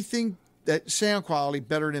anything that sound quality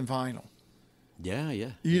better than vinyl. Yeah,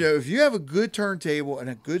 yeah. If you have a good turntable and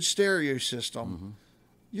a good stereo system,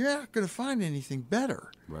 you're not going to find anything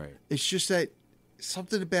better. Right. It's just that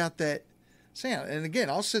something about that sound. And again,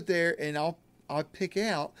 I'll sit there and I'll pick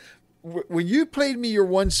out. When you played me your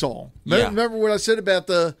one song, remember what I said about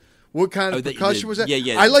what kind of percussion was that? Yeah,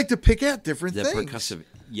 yeah. I like to pick out different The things. percussive.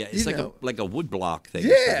 Yeah, it's like a wood block thing.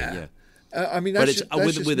 Yeah. I mean, but that's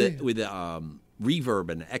it's with me. a reverb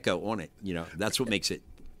and echo on it. That's what makes it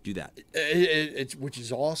do that. It's which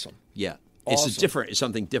is awesome. Yeah, Awesome. It's different. It's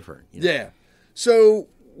something different. Yeah. So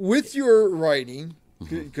with your writing,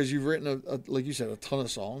 because you've written like you said, a ton of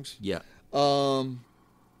songs. Yeah.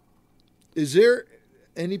 Is there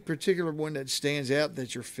any particular one that stands out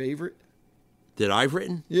that's your favorite? That I've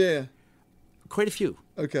written? Yeah. Quite a few.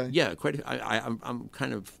 Okay. Yeah, I'm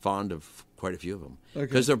kind of fond of quite a few of them Okay.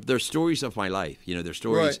 because they're stories of my life. They're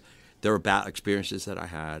stories. Right. They're about experiences that I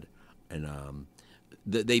had, and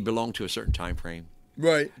they belong to a certain time frame.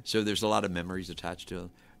 Right. So there's a lot of memories attached to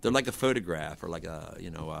them. They're like a photograph or like a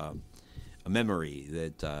memory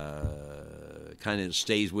that kind of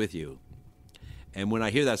stays with you. And when I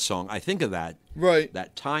hear that song, I think of that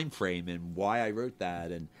that time frame and why I wrote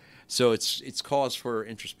that, and so it's cause for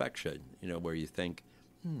introspection. Where you think,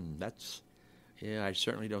 I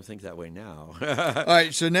certainly don't think that way now. All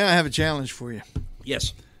right. So now I have a challenge for you.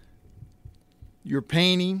 Yes. Your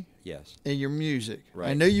painting. Yes. And your music.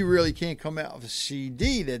 Right. I know you really can't come out with a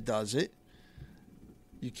CD that does it.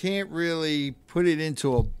 You can't really put it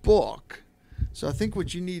into a book. So I think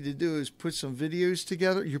what you need to do is put some videos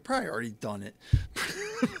together. You've probably already done it.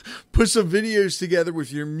 Put some videos together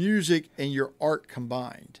with your music and your art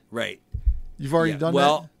combined. Right. You've already done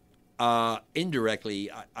that? Well,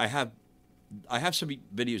 indirectly, I have some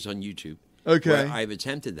videos on YouTube. Okay. Where I've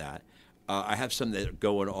attempted that. I have some that are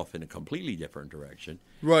going off in a completely different direction.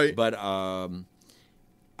 Right. But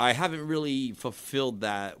I haven't really fulfilled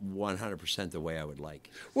that 100% the way I would like.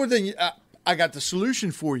 Well, then I got the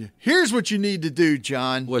solution for you. Here's what you need to do,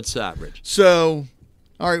 John. What's that, Rich? So,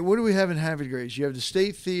 all right, what do we have in Havre de Grace? You have the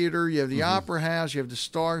State Theater, you have the Opera House, you have the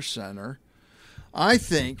Star Center. I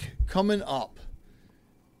think coming up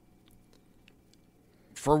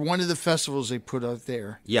for one of the festivals they put out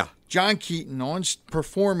there. Yeah. John Keaton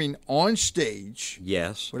performing on stage.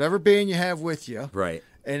 Yes. Whatever band you have with you. Right.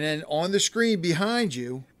 And then on the screen behind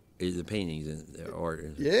you. Is the paintings and the art.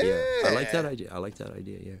 Yeah. I like that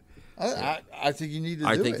idea. Yeah. I think you need to do it.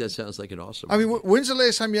 I think that sounds like an awesome I mean, idea. when's the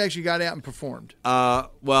last time you actually got out and performed? Well,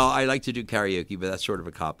 I like to do karaoke, but that's sort of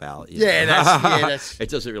a cop-out. That's it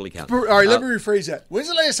doesn't really count. All right, let me rephrase that. When's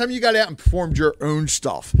the last time you got out and performed your own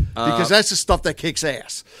stuff? Because that's the stuff that kicks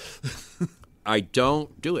ass. I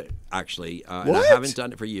don't do it, actually. And What? I haven't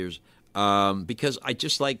done it for years because I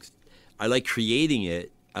like creating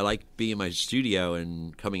it. I like being in my studio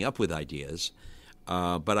and coming up with ideas.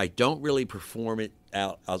 But I don't really perform it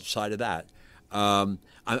outside of that.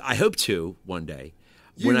 I hope to one day.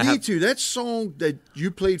 You need to. That song that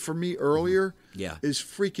you played for me earlier, Yeah. is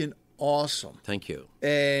freaking awesome. Thank you.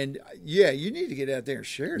 And yeah, you need to get out there and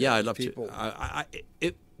share it. Yeah, with I'd love people. to.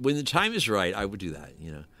 When the time is right, I would do that.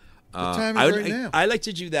 The time is right now. I like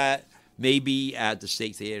to do that maybe at the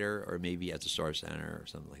State Theater or maybe at the Star Center or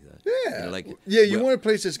something like that. Yeah. You want a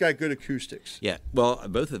place that's got good acoustics. Yeah. Well,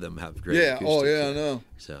 both of them have great Yeah. acoustics. Oh, yeah, I know.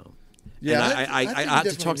 So. Yeah, And I think I you have to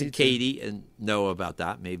talk definitely to need to. Katie and Noah about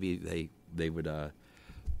that. Maybe they would,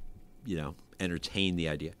 entertain the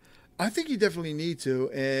idea. I think you definitely need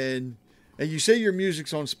to. And you say your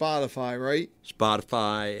music's on Spotify, right?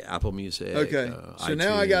 Spotify, Apple Music. Okay. So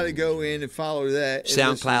now I got to go in and follow that. And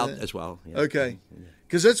listen to SoundCloud that. as well. Yeah. Okay.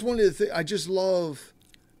 Because that's one of the things I just love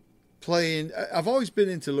playing. I've always been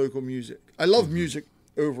into local music. I love music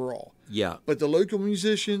overall. Yeah. But the local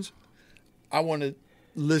musicians, I want to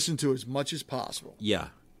listen to as much as possible. Yeah.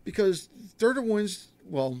 Because they're the ones,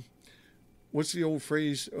 well, what's the old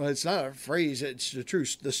phrase? Well, it's not a phrase, it's the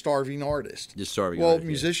truth. The starving artist. The starving well, artist,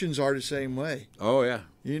 musicians are the same way. Oh, yeah.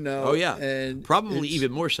 Oh, yeah. And probably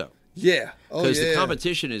even more so. Yeah. Oh, because yeah. the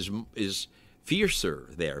competition is fiercer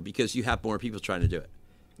there because you have more people trying to do it.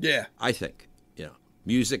 Yeah. I think,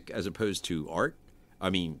 music as opposed to art. I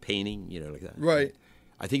mean, painting, like that. Right.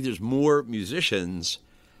 I think there's more musicians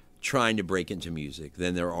trying to break into music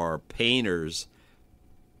than there are painters.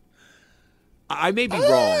 I may be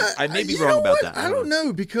wrong. I may be wrong about that. I don't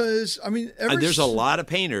know because there's a lot of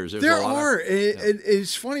painters. There are.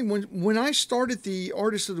 It's funny when I started the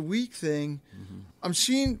Artist of the Week thing. I'm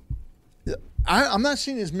seeing. I'm not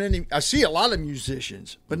seeing as many. I see a lot of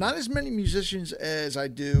musicians, but not as many musicians as I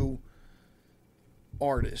do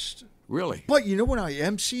artists. Really? But you know what I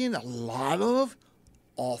am seeing a lot of?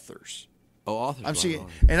 Authors. Oh, authors. I'm seeing,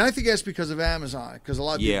 and I think that's because of Amazon, because a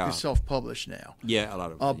lot of people can self-publish now. Yeah, a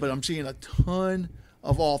lot of. But I'm seeing a ton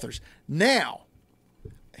of authors. Now,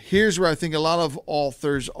 here's where I think a lot of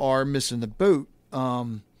authors are missing the boat.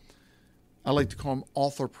 I like to call them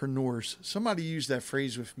authorpreneurs. Somebody used that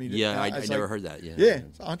phrase with me. Yeah, I never heard that. Yeah. Yeah.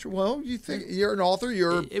 Well, you think you're an author.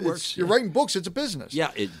 It works. You're writing books. It's a business. Yeah,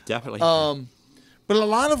 it definitely. But a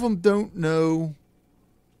lot of them don't know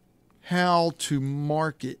how to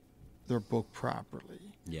market their book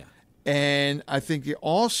properly. Yeah. And I think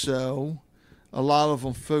also a lot of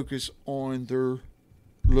them focus on their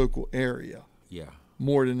local area. Yeah.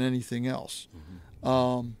 More than anything else.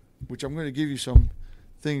 Which I'm going to give you some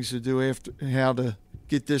things to do after how to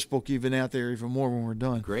get this book even out there even more when we're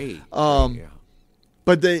done. Great.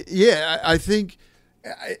 But I think,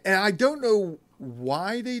 and I don't know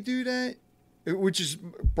why they do that, which is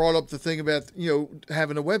brought up the thing about,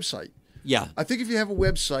 having a website. Yeah. I think if you have a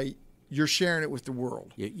website, you're sharing it with the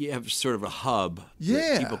world. You have sort of a hub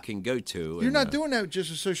that people can go to. You're not doing that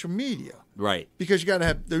just with social media. Right. Because you got to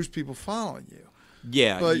have those people following you.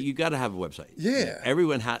 Yeah, but, you got to have a website. Yeah.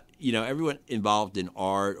 Everyone everyone involved in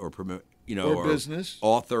art or promote, or business.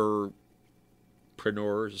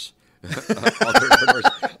 Authorpreneurs,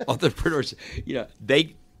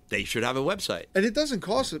 they should have a website. And it doesn't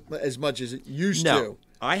cost as much as it used to. No.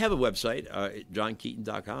 I have a website,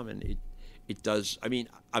 johnkeaton.com, and it does. I mean,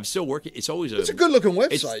 I'm still working. It's always it's a good looking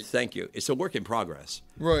website. Thank you. It's a work in progress.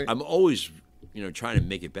 Right. I'm always, trying to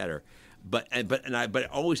make it better, but I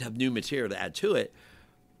always have new material to add to it,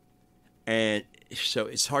 and so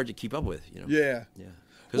it's hard to keep up with. Yeah. Yeah.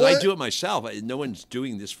 Because I do it myself. No one's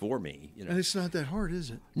doing this for me. And it's not that hard, is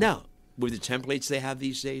it? No. With the templates they have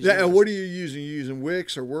these days. Yeah. And what are you using? Are you using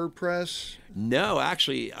Wix or WordPress? No,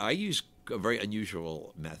 actually, I use a very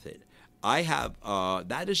unusual method. I have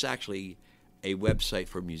that is actually a website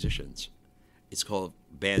for musicians. It's called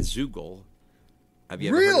Bandzoogle. Have you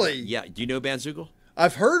ever heard of it? Yeah. Do you know Bandzoogle?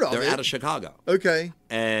 I've heard of it. They're out of Chicago. Okay.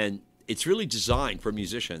 And it's really designed for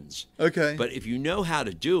musicians. Okay. But if you know how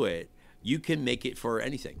to do it, you can make it for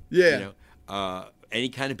anything. Yeah. Any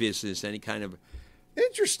kind of business, any kind of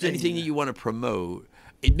interesting anything that you want to promote.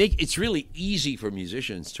 It's really easy for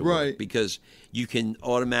musicians to work because you can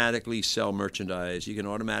automatically sell merchandise. You can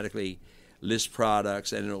automatically list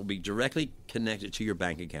products, and it will be directly connected to your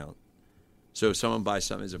bank account. So if someone buys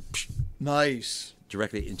something, it's nice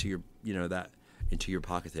directly into your into your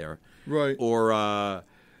pocket there. Right. Or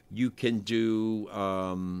you can do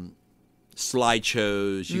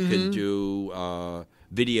slideshows. You can do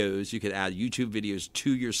videos. You can add YouTube videos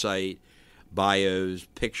to your site, bios,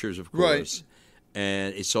 pictures, of course. Right.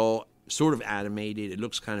 And it's all sort of animated. It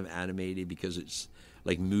looks kind of animated because it's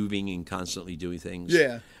like moving and constantly doing things.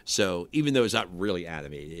 Yeah. So even though it's not really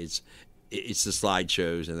animated, it's the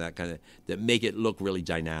slideshows and that kind of that make it look really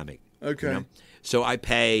dynamic. Okay. So I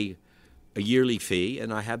pay a yearly fee,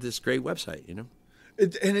 and I have this great website. And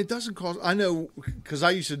it doesn't cost. I know because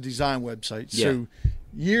I used to design websites. Yeah. So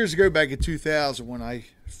years ago, back in 2000, when I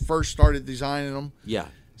first started designing them, Yeah.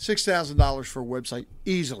 $6,000 for a website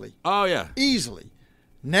easily. Oh yeah. Easily.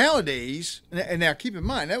 Nowadays, and now keep in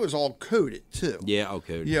mind, that was all coded too. Yeah.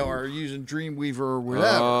 Okay. Yeah, or using Dreamweaver or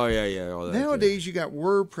whatever. Oh yeah. All that, Nowadays, you got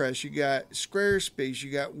WordPress, you got Squarespace,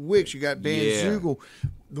 you got Wix, you got Bandzoogle.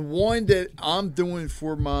 The one that I'm doing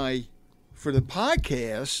for the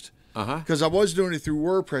podcast, because I was doing it through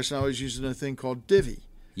WordPress and I was using a thing called Divi.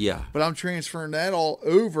 Yeah. But I'm transferring that all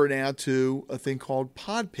over now to a thing called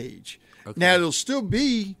Podpage. Okay. Now, it'll still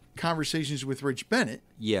be Conversations with Rich Bennett,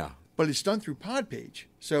 Yeah. but it's done through Podpage.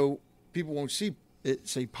 So people won't see it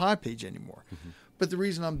say Podpage anymore. Mm-hmm. But the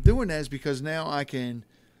reason I'm doing that is because now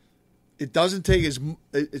it doesn't take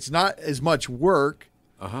it's not as much work.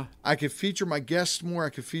 I can feature my guests more.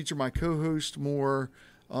 I can feature my co-host more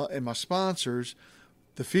and my sponsors.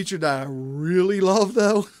 The feature that I really love,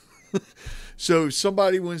 though, so if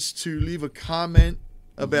somebody wants to leave a comment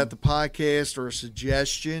about the podcast or a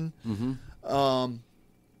suggestion,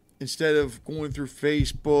 instead of going through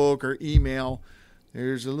Facebook or email,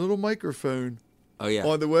 there's a little microphone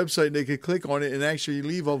on the website, and they can click on it and actually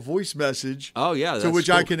leave a voice message. Oh yeah. To which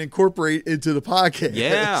I can incorporate into the podcast.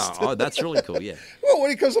 Yeah. Oh, that's really cool. Yeah. Well,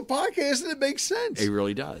 when it comes to podcasting, it makes sense. It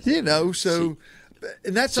really does. You know, so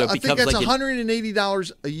and that's So it I think becomes that's like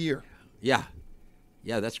 $180 a year. Yeah.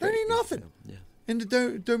 Yeah, that's great. That ain't nothing. Yeah. And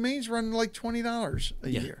the domains run like $20 a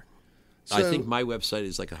year. So, I think my website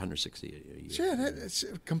is like $160 a year. Yeah, that's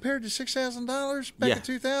compared to $6,000 back in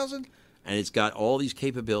 2000. And it's got all these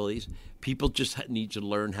capabilities. People just need to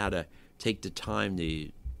learn how to take the time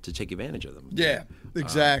to take advantage of them. Yeah,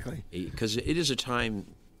 exactly. Because it is a time.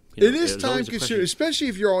 It is time consuming, especially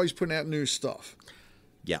if you're always putting out new stuff.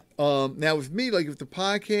 Yeah. Now with me, like if the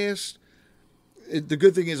podcast, the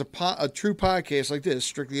good thing is a true podcast like this,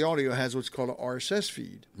 strictly audio, has what's called an RSS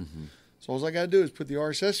feed. So all I got to do is put the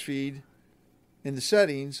RSS feed in the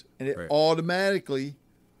settings, and it automatically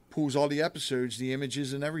pulls all the episodes, the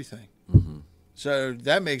images, and everything. So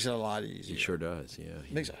that makes it a lot easier. It sure does, yeah.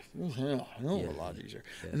 It makes it a lot easier.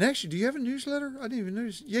 Yeah. And actually, do you have a newsletter? I didn't even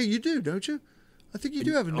notice. Yeah, you do, don't you? I think you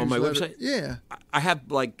do have a newsletter. On my website? Yeah. I have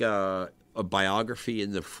like a biography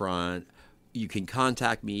in the front. You can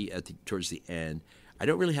contact me towards the end. I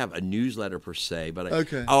don't really have a newsletter per se, but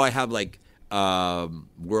I have like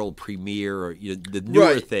world premiere or the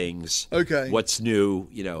newer things. Okay. What's new,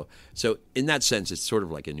 So in that sense, it's sort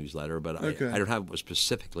of like a newsletter, but I don't have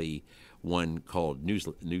specifically one called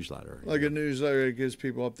newsletter. Like a newsletter that gives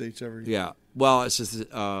people updates every day. Yeah. Well, it's just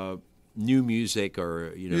new music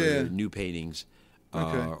or new paintings,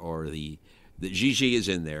 or the Gigi is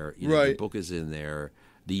in there. The book is in there.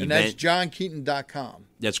 And that's johnkeaton.com.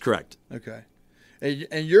 That's correct. Okay.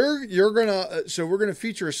 And you're gonna we're gonna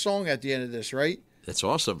feature a song at the end of this, right? That's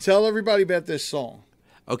awesome. Tell everybody about this song.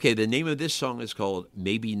 Okay, the name of this song is called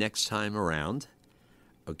Maybe Next Time Around.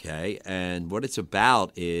 Okay, and what it's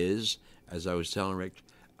about is, as I was telling Rick,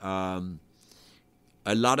 a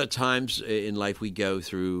lot of times in life we go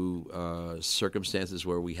through circumstances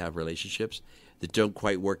where we have relationships that don't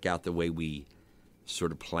quite work out the way we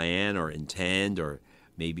sort of plan or intend or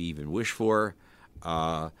maybe even wish for.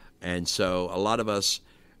 And so a lot of us,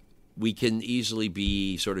 we can easily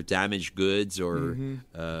be sort of damaged goods or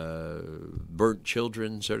burnt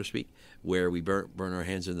children, so to speak, where we burn our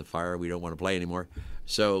hands in the fire. We don't want to play anymore.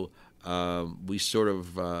 So we sort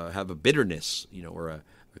of have a bitterness, or a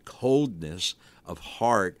coldness of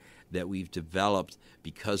heart that we've developed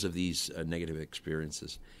because of these negative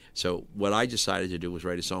experiences. So what I decided to do was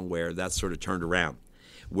write a song where that's sort of turned around,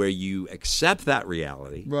 where you accept that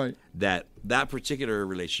reality, that particular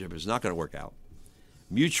relationship is not going to work out,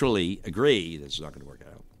 mutually agree that it's not going to work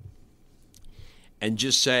out, and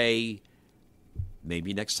just say,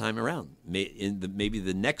 maybe next time around, maybe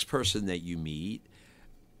the next person that you meet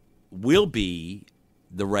will be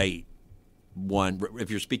the right one,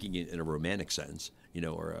 if you're speaking in a romantic sense,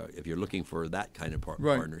 or if you're looking for that kind of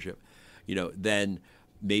partnership, then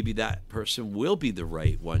maybe that person will be the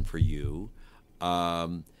right one for you.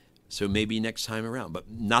 So maybe next time around, but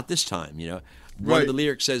not this time. One of the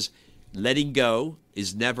lyrics says, "Letting go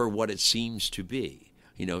is never what it seems to be."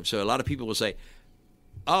 So a lot of people will say,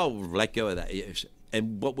 "Oh, let go of that."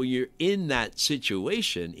 And when you're in that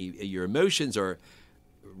situation, your emotions are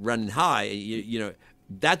running high.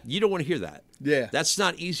 That you don't want to hear that. Yeah, that's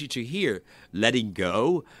not easy to hear. Letting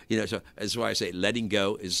go, So that's why I say letting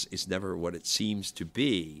go is never what it seems to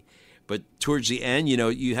be. But towards the end,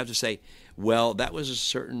 you have to say, well, that was a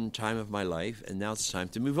certain time of my life, and now it's time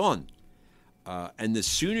to move on. And the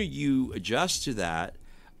sooner you adjust to that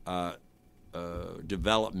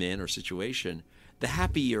development or situation, the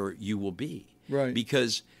happier you will be. Right.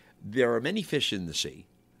 Because there are many fish in the sea,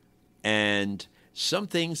 and some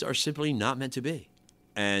things are simply not meant to be.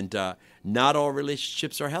 And not all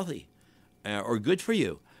relationships are healthy or good for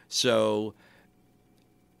you. So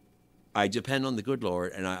I depend on the good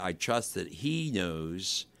Lord, and I trust that He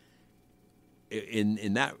knows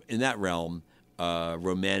in that realm,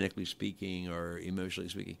 romantically speaking or emotionally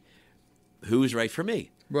speaking, who is right for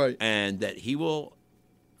me. Right. And that He will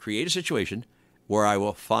create a situation where I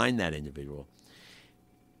will find that individual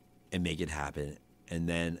and make it happen. And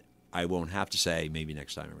then I won't have to say maybe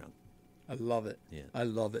next time around. I love it. Yeah. I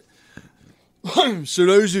love it. So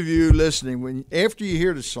those of you listening, after you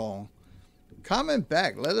hear the song, comment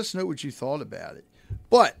back. Let us know what you thought about it.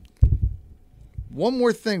 But one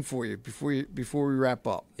more thing for you before we wrap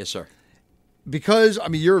up. Yes, sir. Because,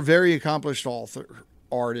 you're a very accomplished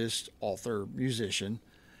artist, musician.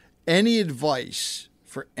 Any advice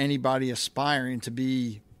for anybody aspiring to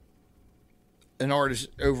be an artist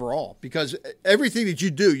overall? Because everything that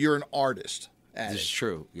you do, you're an artist at That's it.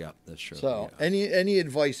 true. Yeah, that's true. So yeah. any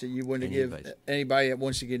advice that you want to Any give advice? anybody that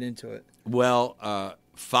wants to get into it? Well,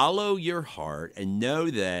 follow your heart and know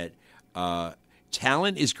that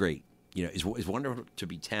talent is great. It's wonderful to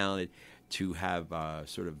be talented, to have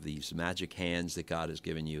sort of these magic hands that God has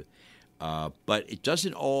given you. But it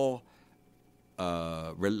doesn't all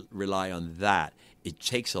rely on that. It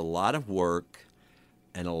takes a lot of work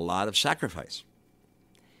and a lot of sacrifice.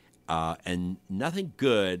 And nothing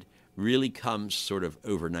good really comes sort of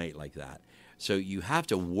overnight like that. So you have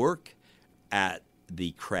to work at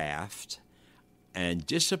the craft and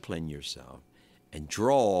discipline yourself and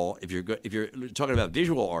draw. If you're talking about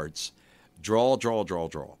visual arts, draw.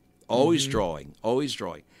 Always drawing,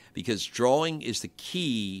 because drawing is the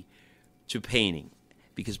key to painting,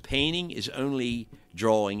 because painting is only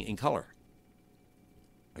drawing in color.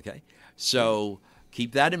 Okay? So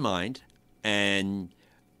keep that in mind and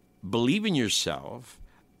believe in yourself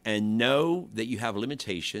and know that you have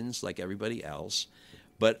limitations like everybody else,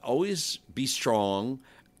 but always be strong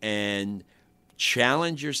and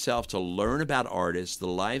challenge yourself to learn about artists, the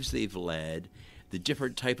lives they've led, the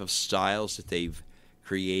different type of styles that they've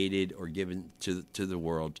created or given to the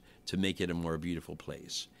world to make it a more beautiful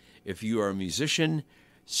place. If you are a musician,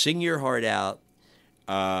 sing your heart out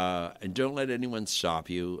and don't let anyone stop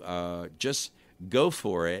you. Just go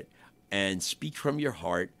for it and speak from your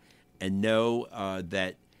heart and know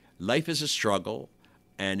that life is a struggle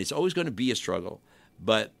and it's always going to be a struggle,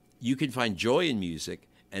 but you can find joy in music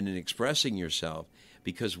and in expressing yourself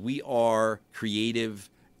because we are creative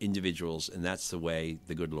individuals, and that's the way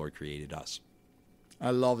the good Lord created us.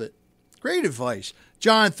 I love it. Great advice.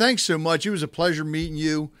 John, thanks so much. It was a pleasure meeting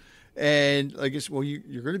you. And I guess,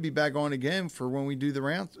 you're going to be back on again for when we do the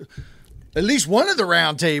round, at least one of the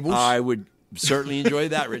round tables. I would certainly enjoy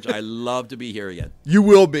that, Rich. I love to be here again. You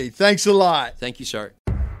will be. Thanks a lot. Thank you, sir.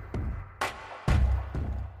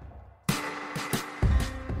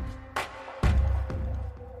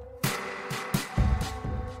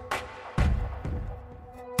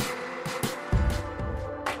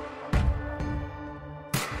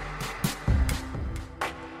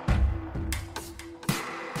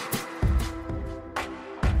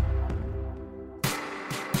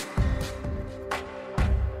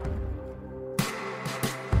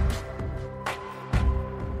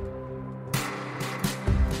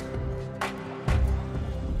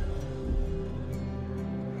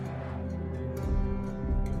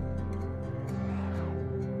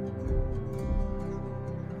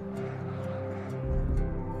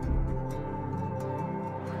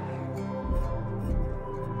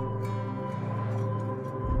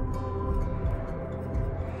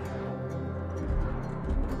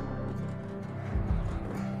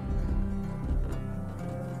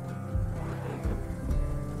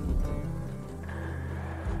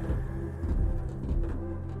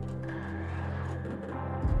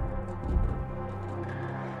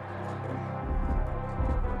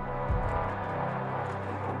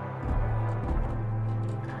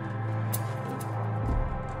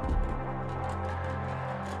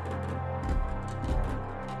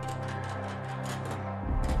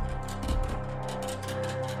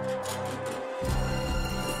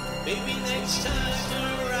 Maybe next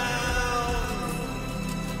time around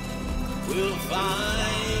we'll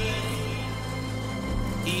find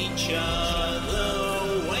each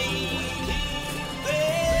other waiting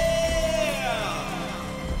there,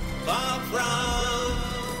 far from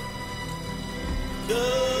the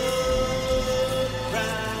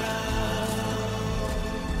crowds,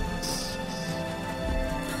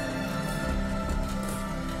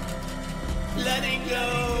 letting go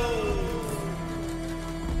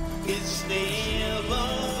is never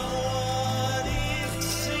what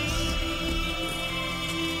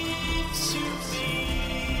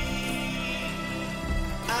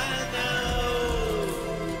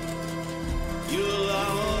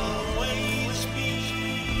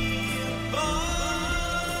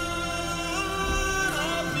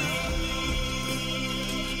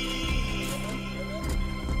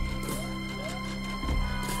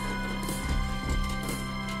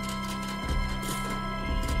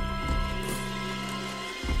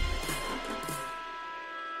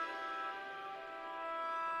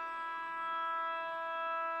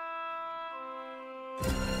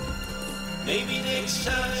maybe next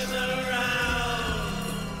time around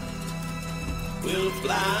we'll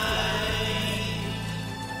fly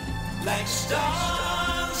like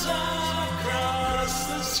stars across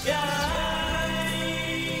the sky.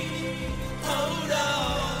 Hold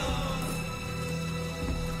on,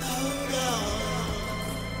 hold on.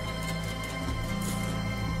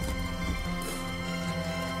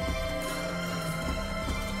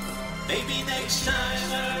 Maybe next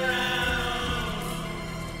time around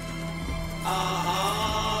our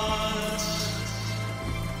hearts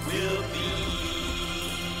will be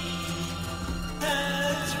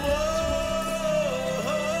as one.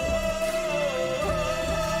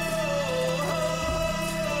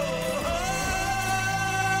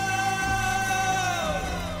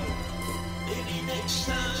 Maybe next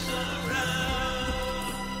time around.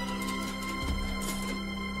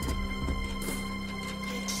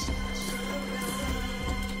 Next time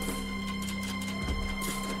around.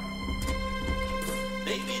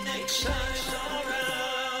 Maybe next time around.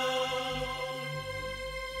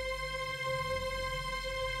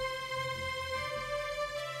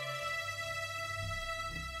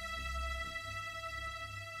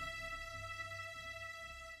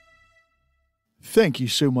 Thank you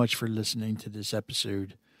so much for listening to this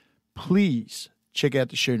episode. Please check out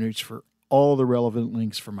the show notes for all the relevant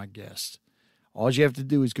links for my guests. All you have to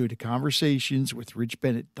do is go to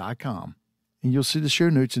conversationswithrichbennett.com and you'll see the show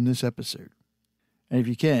notes in this episode. And if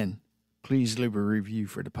you can, please leave a review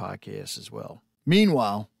for the podcast as well.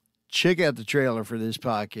 Meanwhile, check out the trailer for this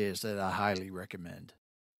podcast that I highly recommend.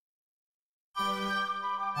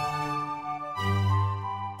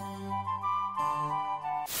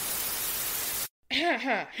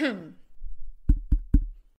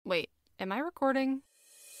 Wait, am I recording?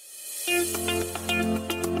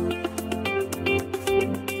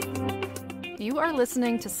 You are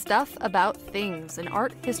listening to Stuff About Things, an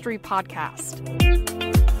art history podcast.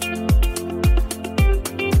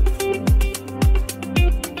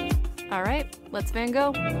 All right, let's Van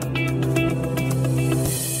Gogh.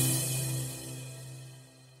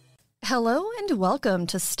 Hello and welcome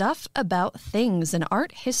to Stuff About Things, an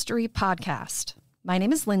art history podcast. My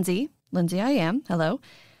name is Lindsay I am, hello,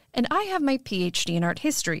 and I have my PhD in art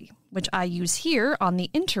history, which I use here on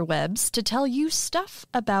the interwebs to tell you stuff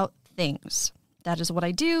about things. That is what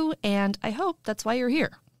I do, and I hope that's why you're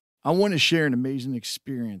here. I want to share an amazing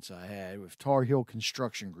experience I had with Tar Heel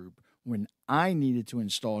Construction Group when I needed to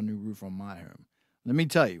install a new roof on my home. Let me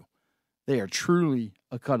tell you, they are truly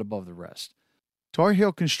a cut above the rest. Tar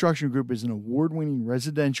Heel Construction Group is an award-winning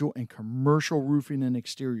residential and commercial roofing and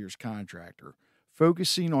exteriors contractor,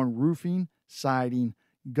 focusing on roofing, siding,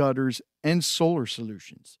 gutters, and solar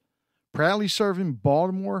solutions. Proudly serving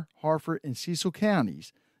Baltimore, Harford, and Cecil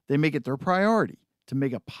counties, they make it their priority to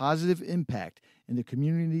make a positive impact in the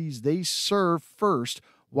communities they serve first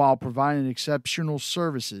while providing exceptional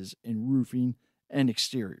services in roofing and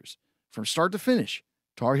exteriors. From start to finish,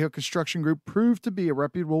 Tar Heel Construction Group proved to be a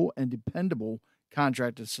reputable and dependable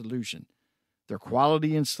contracted solution. Their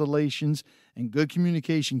quality installations and good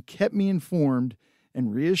communication kept me informed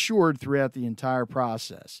and reassured throughout the entire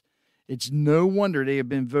process. It's no wonder they have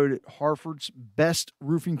been voted Harford's best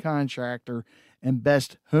roofing contractor and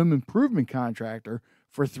best home improvement contractor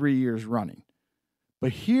for 3 years running.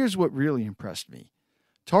 But here's what really impressed me.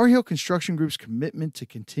 Tar Heel Construction Group's commitment to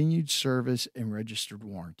continued service and registered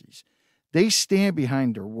warranties. They stand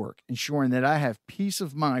behind their work, ensuring that I have peace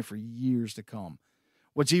of mind for years to come.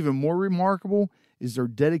 What's even more remarkable is their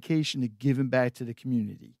dedication to giving back to the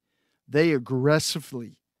community. They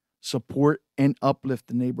aggressively support and uplift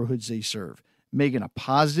the neighborhoods they serve, making a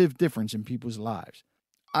positive difference in people's lives.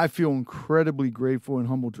 I feel incredibly grateful and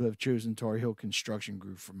humbled to have chosen Tar Heel Construction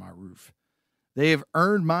Group for my roof. They have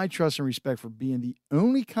earned my trust and respect for being the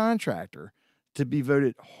only contractor to be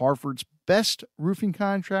voted Harford's best roofing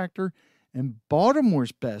contractor and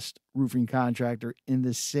Baltimore's best roofing contractor in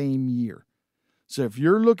the same year. So if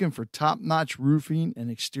you're looking for top-notch roofing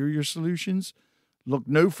and exterior solutions, look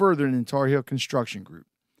no further than Tar Heel Construction Group.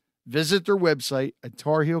 Visit their website at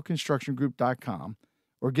tarheelconstructiongroup.com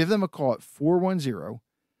or give them a call at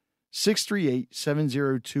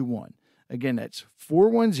 410-638-7021. Again, that's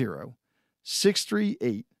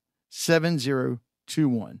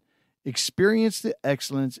 410-638-7021. Experience the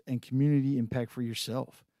excellence and community impact for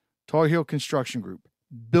yourself. Tar Heel Construction Group,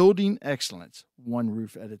 building excellence one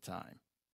roof at a time.